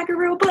looks like a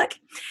real book.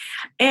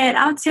 And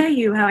I'll tell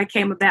you how I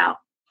came about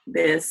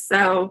this.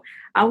 So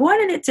I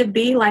wanted it to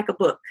be like a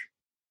book.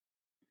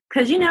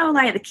 Because,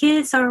 the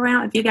kids are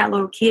around, if you got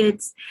little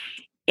kids,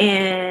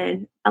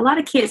 and a lot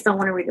of kids don't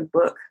want to read a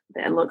book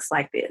that looks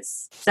like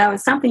this. So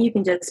it's something you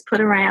can just put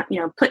around,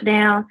 put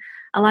down.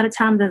 A lot of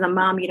times as a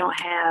mom, you don't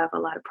have a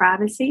lot of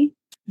privacy.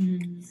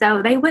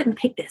 So they wouldn't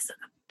pick this up.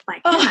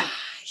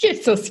 You're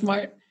so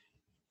smart.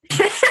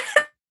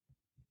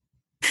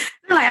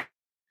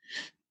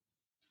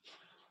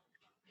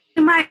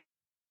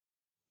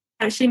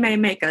 She may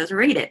make us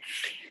read it.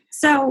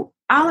 So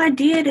all I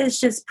did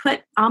is just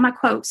put all my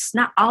quotes,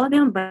 not all of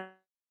them, but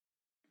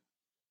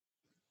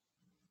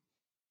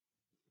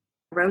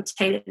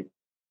rotated.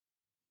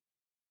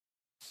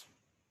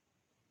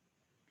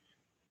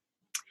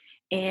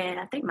 And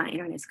I think my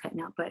internet's cutting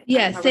out, but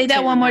say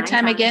that one more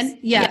time again.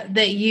 Yeah,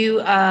 that you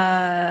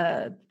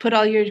put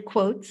all your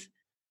quotes.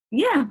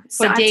 Yeah,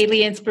 for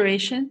daily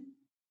inspiration.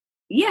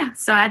 Yeah,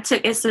 so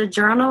it's a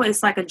journal.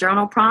 It's like a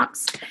journal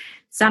prompts.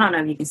 So I don't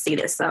know if you can see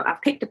this. So I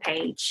picked a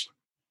page,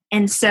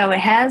 and so it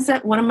has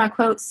one of my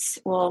quotes.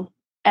 Well,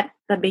 at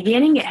the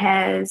beginning, it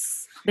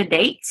has the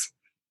date,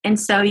 and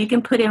so you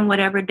can put in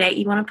whatever date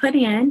you want to put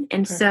in.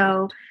 And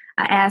so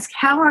I ask,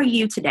 "How are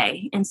you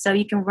today?" And so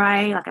you can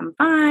write "I'm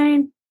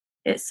fine."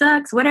 It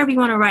sucks, whatever you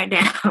want to write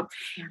down.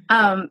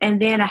 And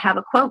then I have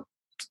a quote,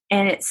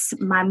 and it's,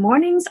 "My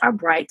mornings are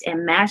bright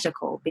and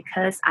magical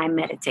because I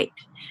meditate."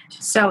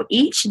 So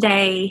each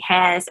day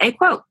has a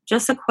quote,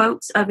 just a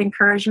quote of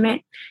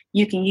encouragement.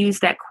 You can use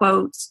that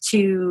quote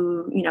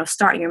to,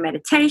 start your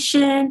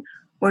meditation,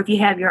 or if you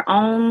have your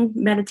own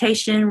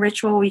meditation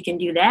ritual, you can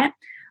do that.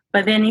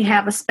 But then you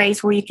have a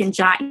space where you can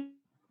jot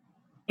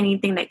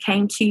anything that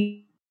came to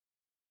you.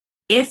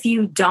 If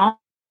you don't,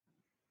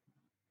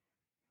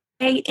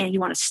 and you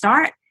want to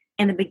start,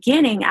 in the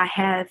beginning, I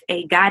have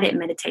a guided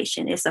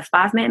meditation. It's a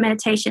 5-minute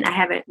meditation. I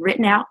have it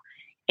written out.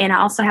 And I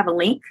also have a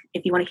link.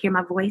 If you want to hear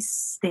my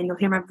voice, then you'll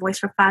hear my voice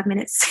for 5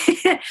 minutes.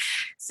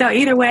 So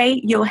either way,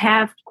 you'll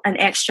have an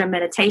extra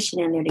meditation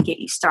in there to get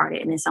you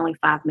started. And it's only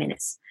 5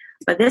 minutes.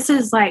 But this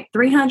is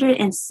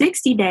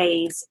 360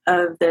 days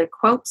of the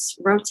quotes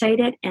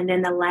rotated. And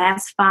then the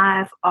last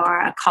 5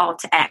 are a call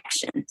to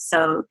action.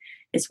 So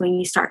it's when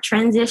you start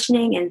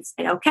transitioning and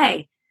say,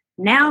 okay,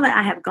 now that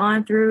I have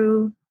gone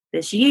through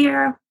this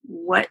year,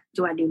 what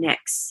do I do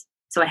next?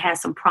 So it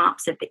has some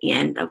prompts at the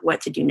end of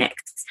what to do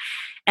next.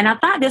 And I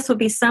thought this would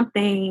be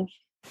something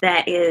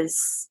that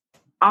is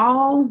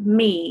all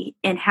me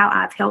and how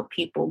I've helped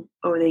people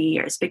over the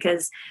years,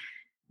 because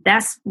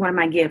that's one of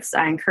my gifts.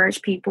 I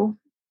encourage people,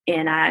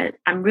 and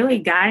I'm really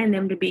guiding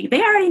them to be,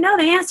 they already know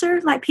the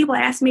answer. People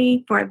ask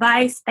me for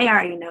advice, they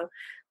already know,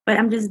 but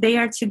I'm just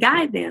there to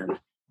guide them.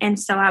 And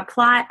so I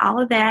apply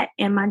all of that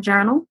in my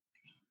journal,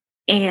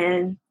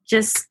 and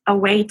just a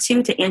way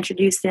to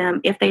introduce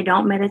them, if they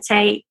don't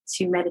meditate,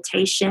 to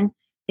meditation,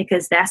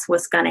 because that's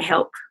what's going to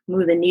help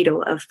move the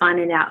needle of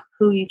finding out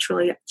who you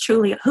truly,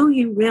 who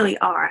you really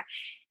are,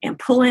 and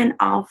pulling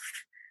off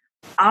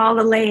all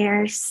the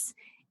layers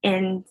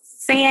and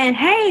saying,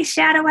 hey,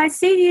 shadow, I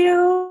see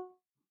you.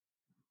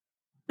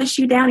 Push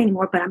you down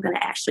anymore, but I'm going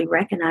to actually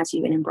recognize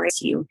you and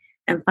embrace you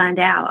and find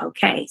out,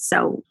 okay,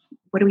 so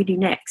what do we do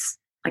next?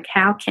 Like,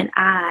 how can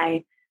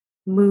I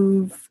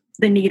move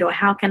the needle?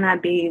 How can I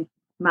be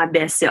my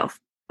best self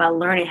by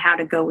learning how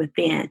to go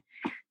within?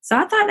 So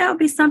I thought that would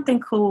be something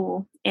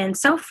cool. And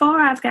so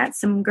far, I've got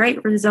some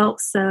great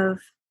results of,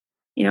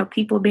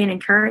 people being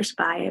encouraged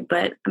by it.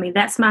 But I mean,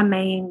 that's my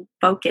main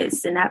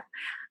focus. And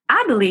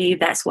I believe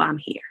that's why I'm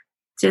here,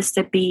 just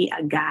to be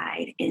a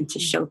guide and to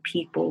show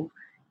people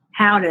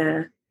how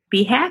to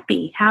be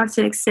happy, how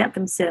to accept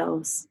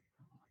themselves,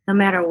 no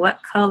matter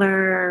what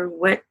color,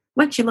 what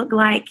you look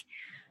like,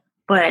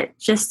 but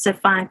just to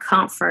find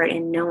comfort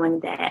in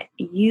knowing that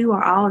you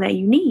are all that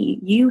you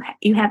need. You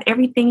have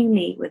everything you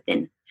need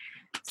within.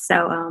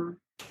 So,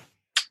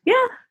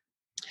 yeah.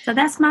 So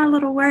that's my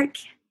little work.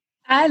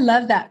 I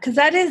love that, because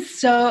that is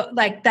so,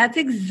 like, that's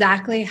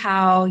exactly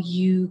how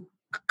you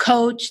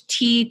coach,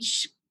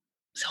 teach,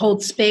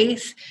 hold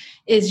space,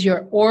 is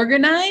you're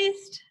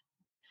organized.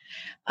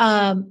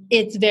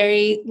 It's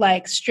very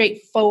like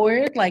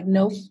straightforward, like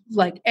no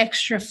like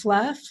extra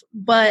fluff,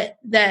 but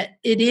that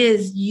it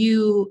is,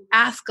 you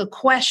ask a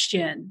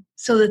question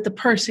so that the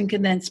person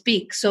can then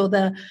speak. So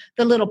the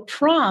little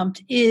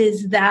prompt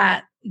is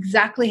that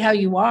exactly how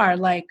you are,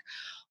 like,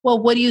 well,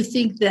 what do you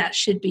think that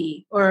should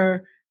be?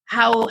 Or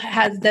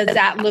does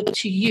that look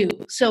to you?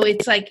 So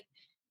it's like,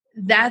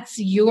 that's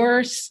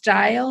your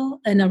style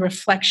and a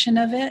reflection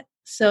of it,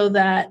 so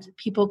that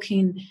people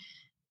can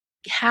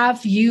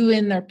have you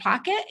in their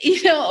pocket,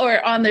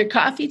 or on their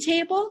coffee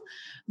table.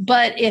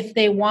 But if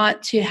they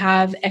want to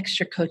have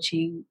extra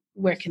coaching,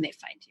 where can they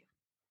find you?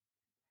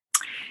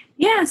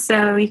 Yeah,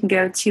 so you can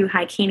go to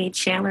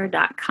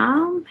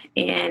HiKiniChandler.com,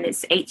 and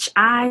it's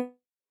HICUNNI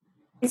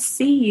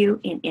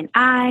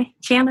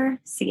Chandler,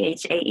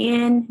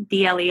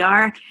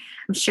 CHANDLER.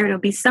 I'm sure it'll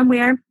be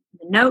somewhere in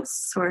the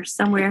notes or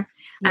somewhere.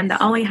 Yes. I'm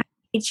the only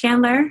HiKini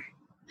Chandler.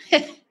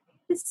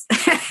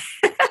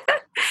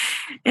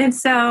 And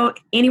so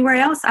anywhere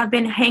else, I've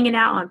been hanging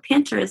out on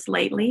Pinterest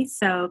lately.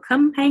 So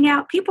come hang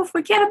out. People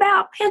forget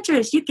about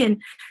Pinterest. You can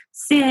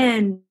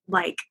send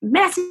like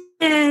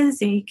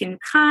messages and you can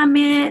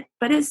comment,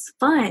 but it's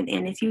fun.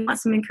 And if you want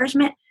some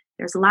encouragement,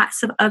 there's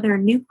lots of other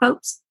new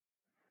quotes.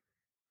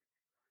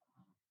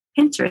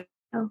 Pinterest.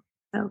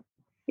 So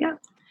yeah.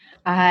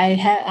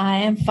 I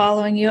am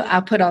following you.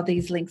 I'll put all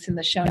these links in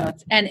the show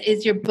notes. And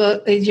is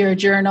your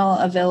journal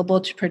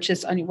available to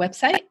purchase on your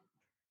website?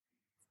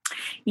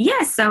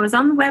 Yes, so it's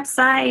on the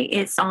website.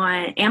 It's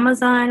on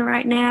Amazon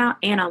right now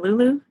and on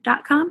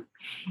Lulu.com.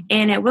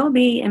 And it will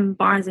be in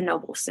Barnes &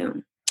 Noble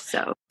soon.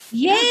 So,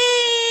 yay!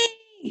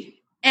 Yeah.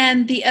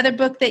 And the other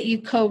book that you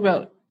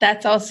co-wrote,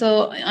 that's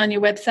also on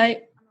your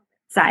website?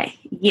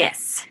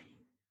 Yes.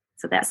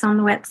 So that's on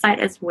the website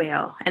as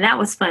well. And that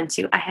was fun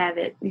too. I have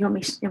it. You want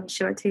me to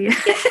show it to you?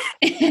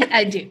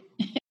 I do.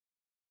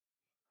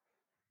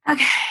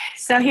 Okay,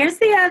 so here's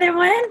the other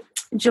one.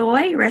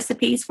 Joy,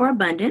 Recipes for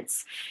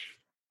Abundance.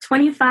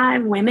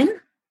 25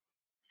 women.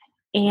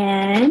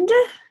 And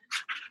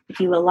if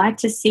you would like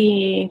to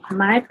see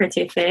my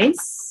pretty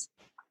face,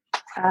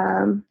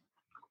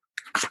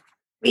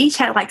 we each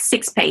had like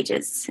 6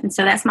 pages. And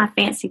so that's my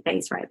fancy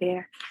face right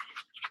there.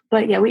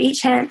 But yeah, we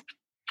each had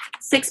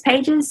 6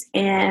 pages.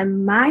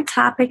 And my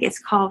topic is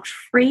called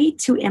Free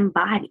to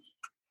Embody.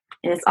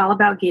 And it's all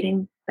about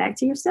getting back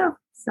to yourself.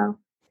 So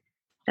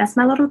that's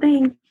my little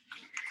thing.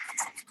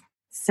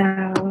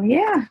 So,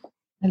 yeah.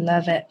 I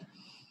love it.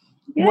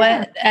 Yeah.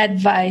 What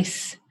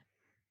advice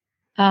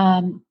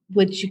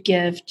would you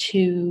give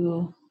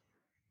to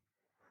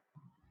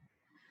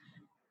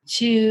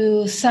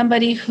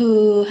somebody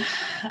who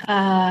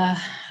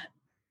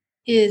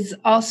is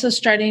also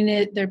starting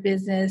their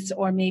business,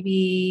 or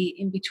maybe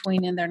in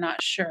between and they're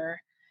not sure,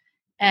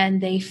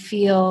 and they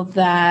feel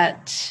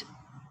that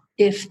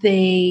if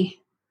they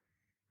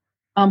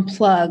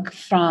unplug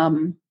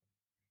from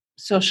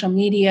social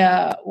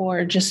media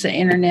or just the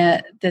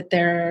internet, that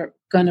they're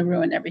going to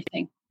ruin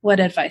everything? What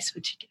advice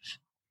would you give?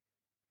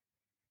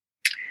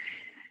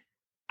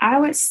 I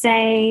would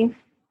say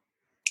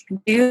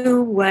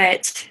do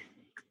what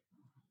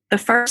the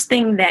first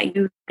thing that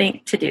you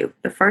think to do,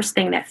 the first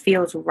thing that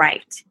feels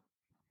right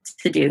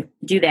to do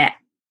that.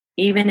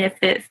 Even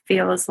if it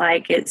feels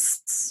like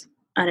it's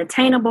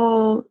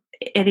unattainable,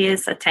 it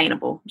is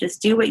attainable. Just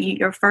do what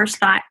your first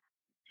thought,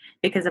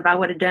 because if I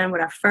would have done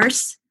what I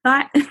first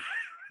thought,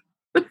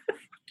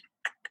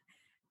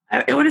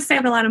 it would have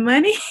saved a lot of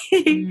money.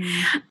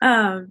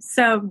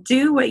 So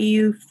do what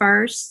you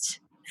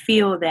first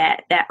feel,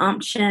 that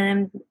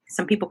umption.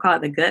 Some people call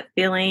it the gut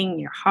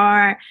feeling, your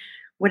heart,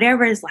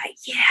 whatever is like,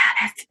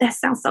 yeah, that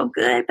sounds so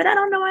good, but I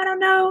don't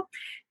know.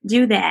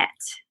 Do that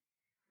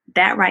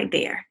right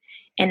there.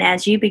 And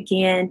as you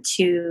begin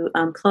to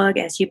unplug,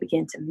 as you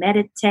begin to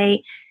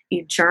meditate,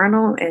 you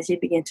journal, as you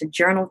begin to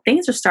journal,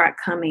 things will start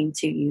coming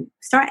to you.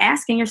 Start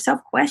asking yourself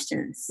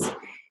questions.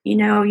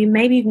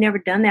 Maybe you've never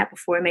done that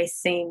before. It may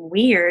seem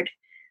weird,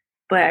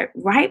 but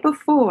right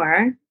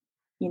before,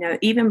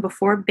 even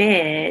before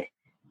bed,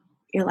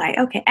 you're like,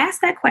 okay,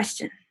 ask that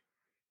question.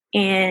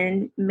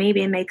 And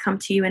maybe it may come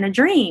to you in a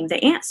dream,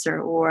 the answer,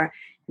 or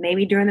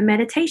maybe during the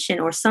meditation,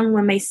 or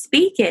someone may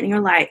speak it and you're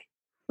like,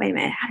 wait a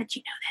minute, how did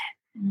you know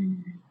that?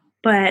 Mm.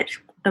 But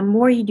the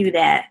more you do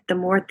that, the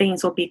more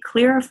things will be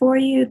clearer for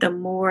you, the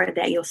more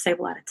that you'll save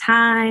a lot of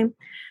time,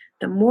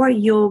 the more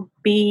you'll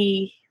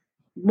be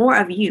more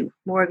of you,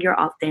 more of your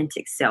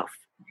authentic self,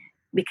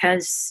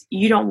 because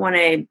you don't want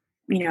to,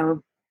 you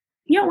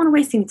don't want to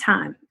waste any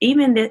time.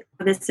 Even if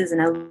this is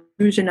an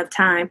illusion of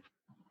time,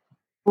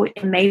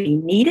 it may be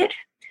needed,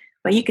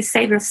 but you can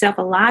save yourself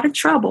a lot of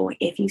trouble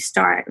if you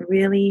start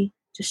really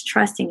just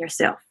trusting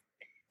yourself.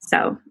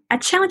 So I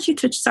challenge you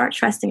to start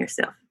trusting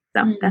yourself.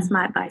 So that's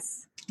my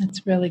advice.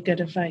 That's really good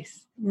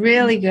advice.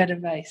 Really good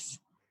advice.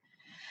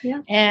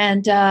 Yeah.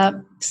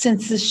 And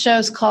since the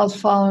show's called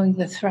Following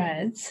the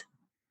Threads,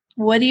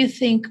 what do you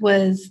think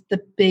was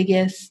the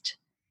biggest,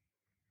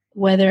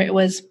 whether it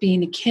was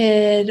being a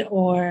kid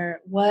or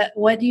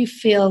what do you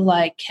feel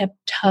like kept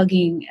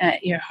tugging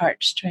at your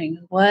heartstrings?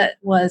 What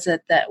was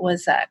it that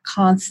was that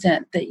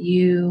constant that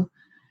you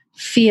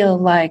feel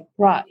like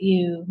brought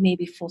you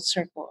maybe full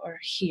circle or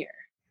here?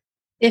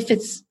 If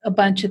it's a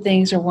bunch of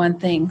things or one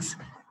thing.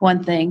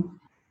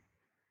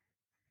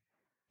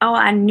 Oh,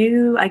 I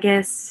knew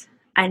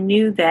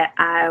that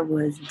I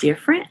was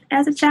different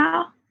as a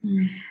child.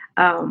 And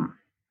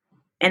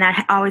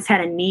I always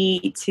had a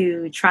need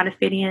to try to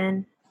fit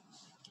in.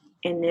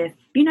 And if,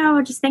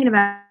 just thinking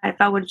about if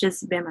I would have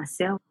just been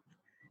myself,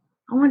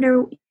 I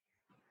wonder,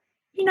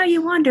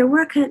 you wonder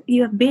where could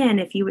you have been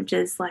if you would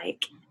just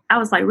I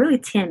was really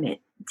timid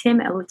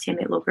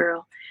little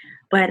girl.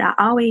 But I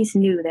always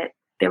knew that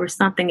there was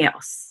something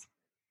else.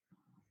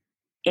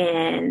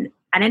 And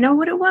I didn't know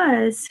what it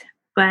was,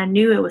 but I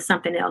knew it was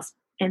something else.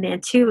 And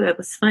then too, it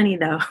was funny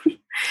though.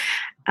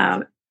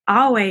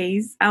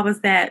 Always, I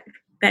was that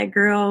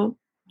girl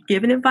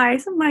giving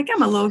advice. I'm like,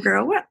 I'm a little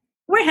girl.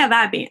 Where have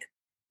I been?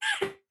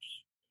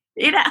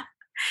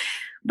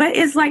 But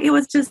it's like, it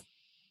was just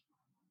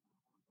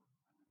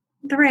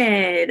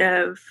thread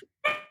of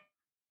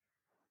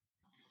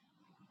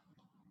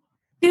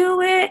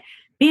do it,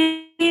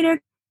 being a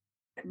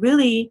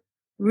really,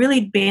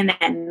 really being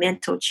that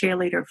mental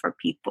cheerleader for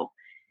people.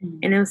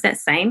 And it was that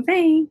same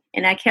thing.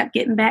 And I kept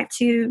getting back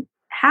to,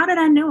 how did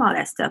I know all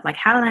that stuff?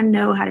 How did I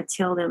know how to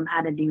tell them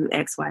how to do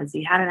X, Y,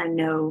 Z? How did I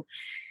know,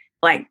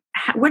 where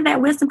did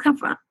that wisdom come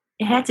from?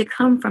 It had to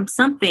come from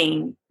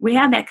something. We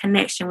have that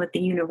connection with the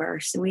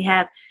universe. And we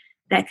have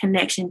that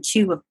connection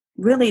too of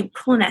really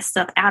pulling that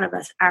stuff out of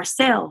us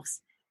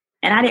ourselves.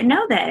 And I didn't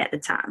know that at the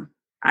time.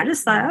 I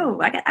just thought,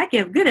 I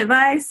give good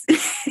advice,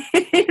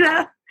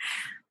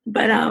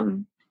 But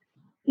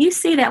you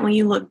see that when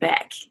you look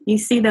back, you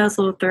see those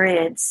little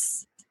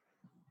threads.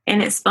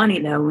 And it's funny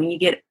though, when you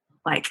get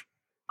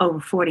over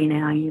 40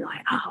 now, you're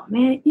like, oh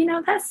man,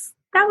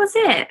 that was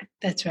it.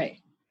 That's right.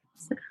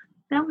 So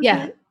that was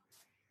it.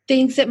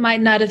 Things that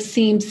might not have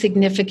seemed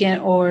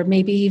significant, or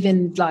maybe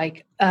even there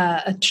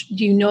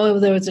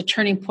was a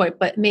turning point,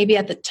 but maybe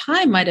at the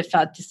time might have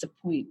felt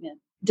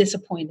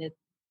disappointed.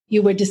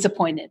 You were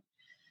disappointed.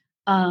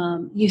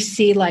 You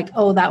see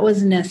that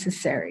was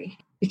necessary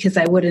because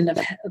I wouldn't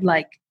have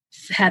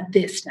had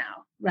this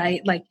now,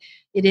 right?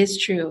 It is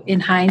true. In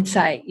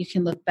hindsight, you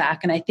can look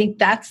back. And I think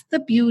that's the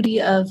beauty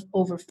of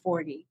over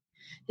 40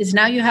 is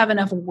now you have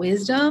enough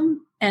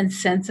wisdom and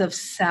sense of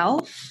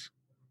self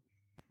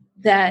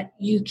that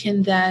you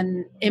can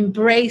then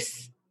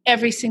embrace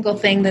every single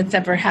thing that's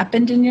ever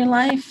happened in your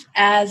life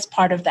as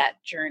part of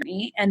that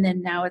journey. And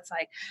then now it's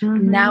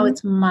now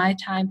it's my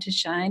time to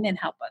shine and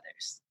help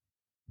others.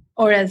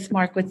 Or as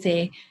Mark would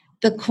say,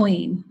 the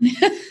queen.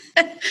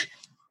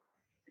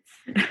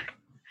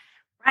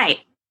 Right.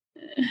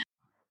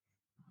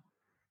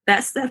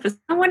 That stuff is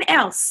someone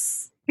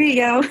else. Here you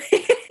go.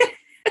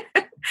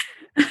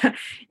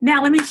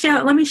 Now let me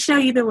show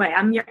you the way.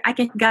 I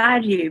can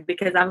guide you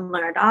because I've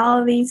learned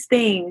all these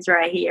things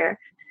right here.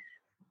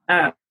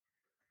 And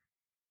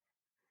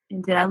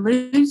did I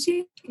lose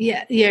you?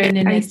 Yeah, you're in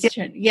the next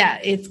turn. Yeah,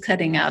 it's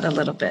cutting out a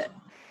little bit.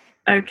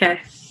 Okay.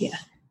 Yeah.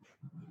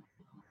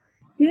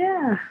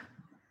 Yeah.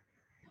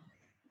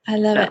 I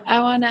love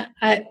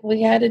it.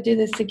 We got to do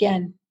this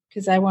again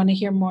because I want to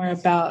hear more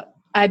about.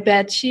 I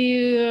bet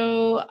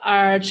you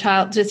our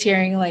child just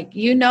hearing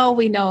we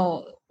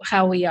know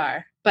how we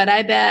are, but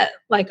I bet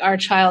our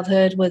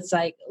childhood was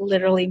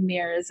literally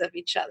mirrors of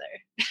each other.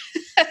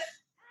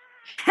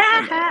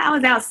 I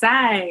was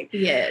outside.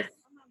 Yes.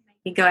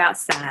 You go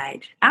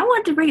outside. I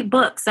wanted to read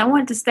books. I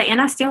wanted to stay, and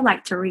I still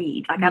like to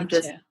read. I've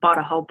just bought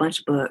a whole bunch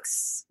of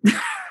books.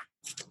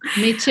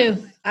 Me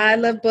too. I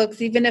love books.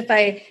 Even if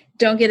I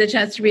don't get a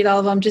chance to read all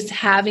of them, just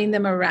having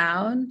them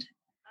around.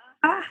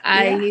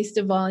 I used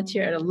to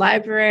volunteer at a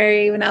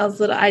library when I was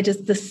little.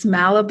 The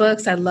smell of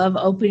books. I love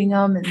opening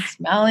them and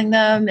smelling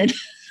them. And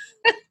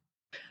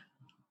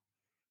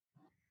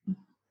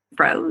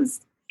froze.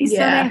 He's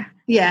still there.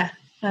 Yeah,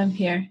 I'm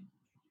here.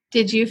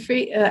 Did you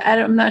free?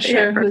 I'm not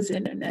sure whose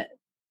internet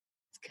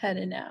is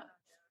cutting out.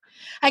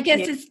 I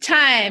guess it's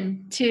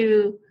time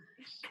to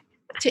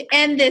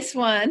end this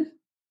one.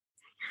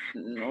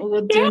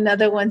 We'll do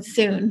another one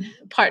soon.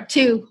 Part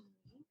 2.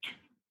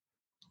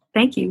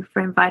 Thank you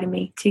for inviting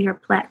me to your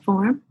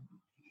platform.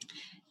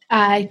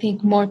 I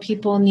think more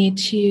people need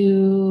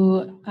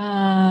to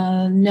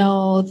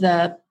know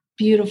the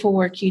beautiful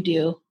work you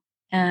do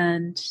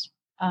and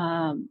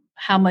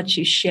how much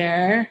you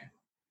share,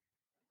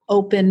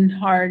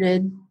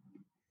 open-hearted,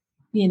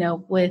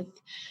 with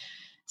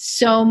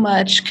so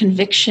much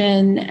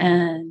conviction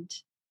and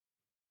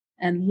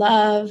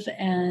love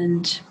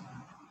and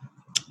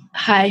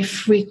high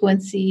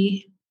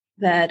frequency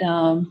that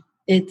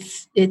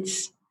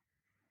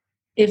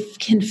it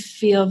can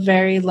feel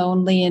very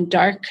lonely and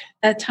dark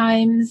at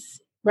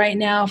times right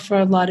now for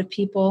a lot of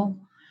people,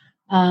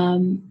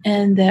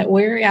 and that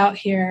we're out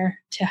here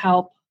to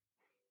help.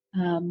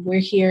 We're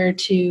here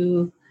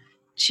to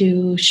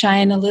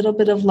shine a little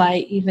bit of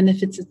light, even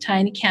if it's a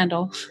tiny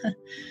candle.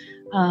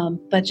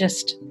 But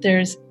just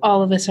there's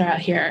all of us are out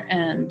here,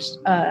 and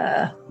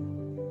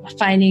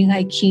finding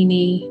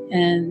Haikini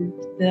and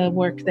the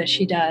work that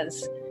she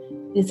does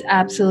is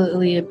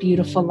absolutely a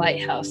beautiful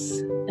lighthouse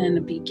and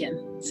a beacon.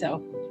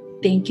 So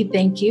thank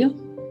you.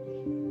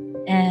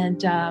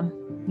 And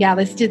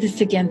let's do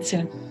this again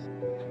soon.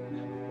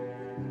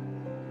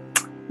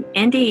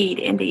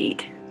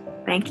 Indeed.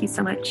 Thank you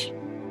so much.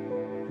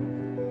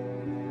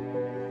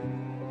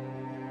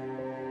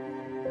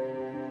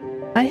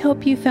 I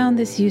hope you found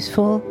this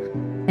useful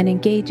and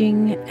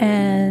engaging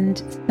and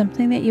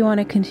something that you want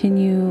to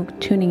continue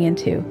tuning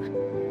into.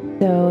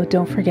 So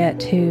don't forget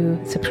to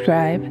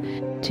subscribe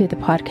to the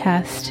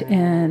podcast,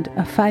 and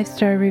a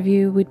 5-star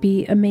review would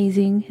be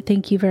amazing.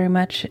 Thank you very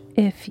much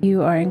if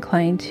you are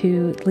inclined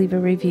to leave a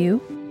review.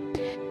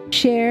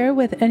 Share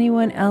with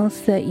anyone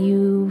else that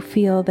you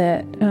feel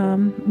that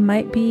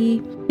might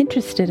be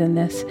interested in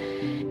this.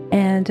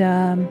 And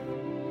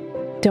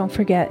don't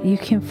forget, you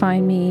can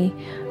find me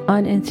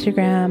on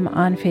Instagram,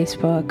 on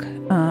Facebook,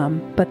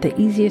 but the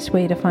easiest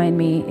way to find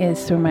me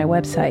is through my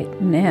website,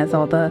 and it has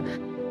all the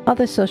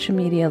social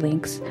media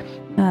links.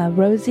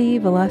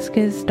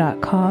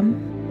 RosieVelasquez.com,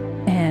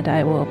 and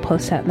I will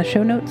post that in the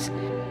show notes.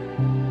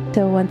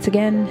 So once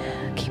again,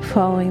 keep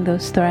following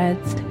those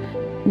threads.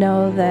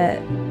 Know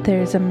that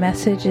there's a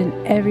message in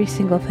every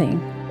single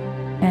thing,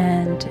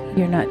 and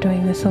you're not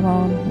doing this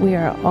alone. We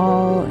are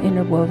all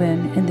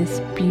interwoven in this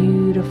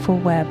beautiful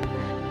web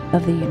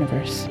of the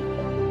universe.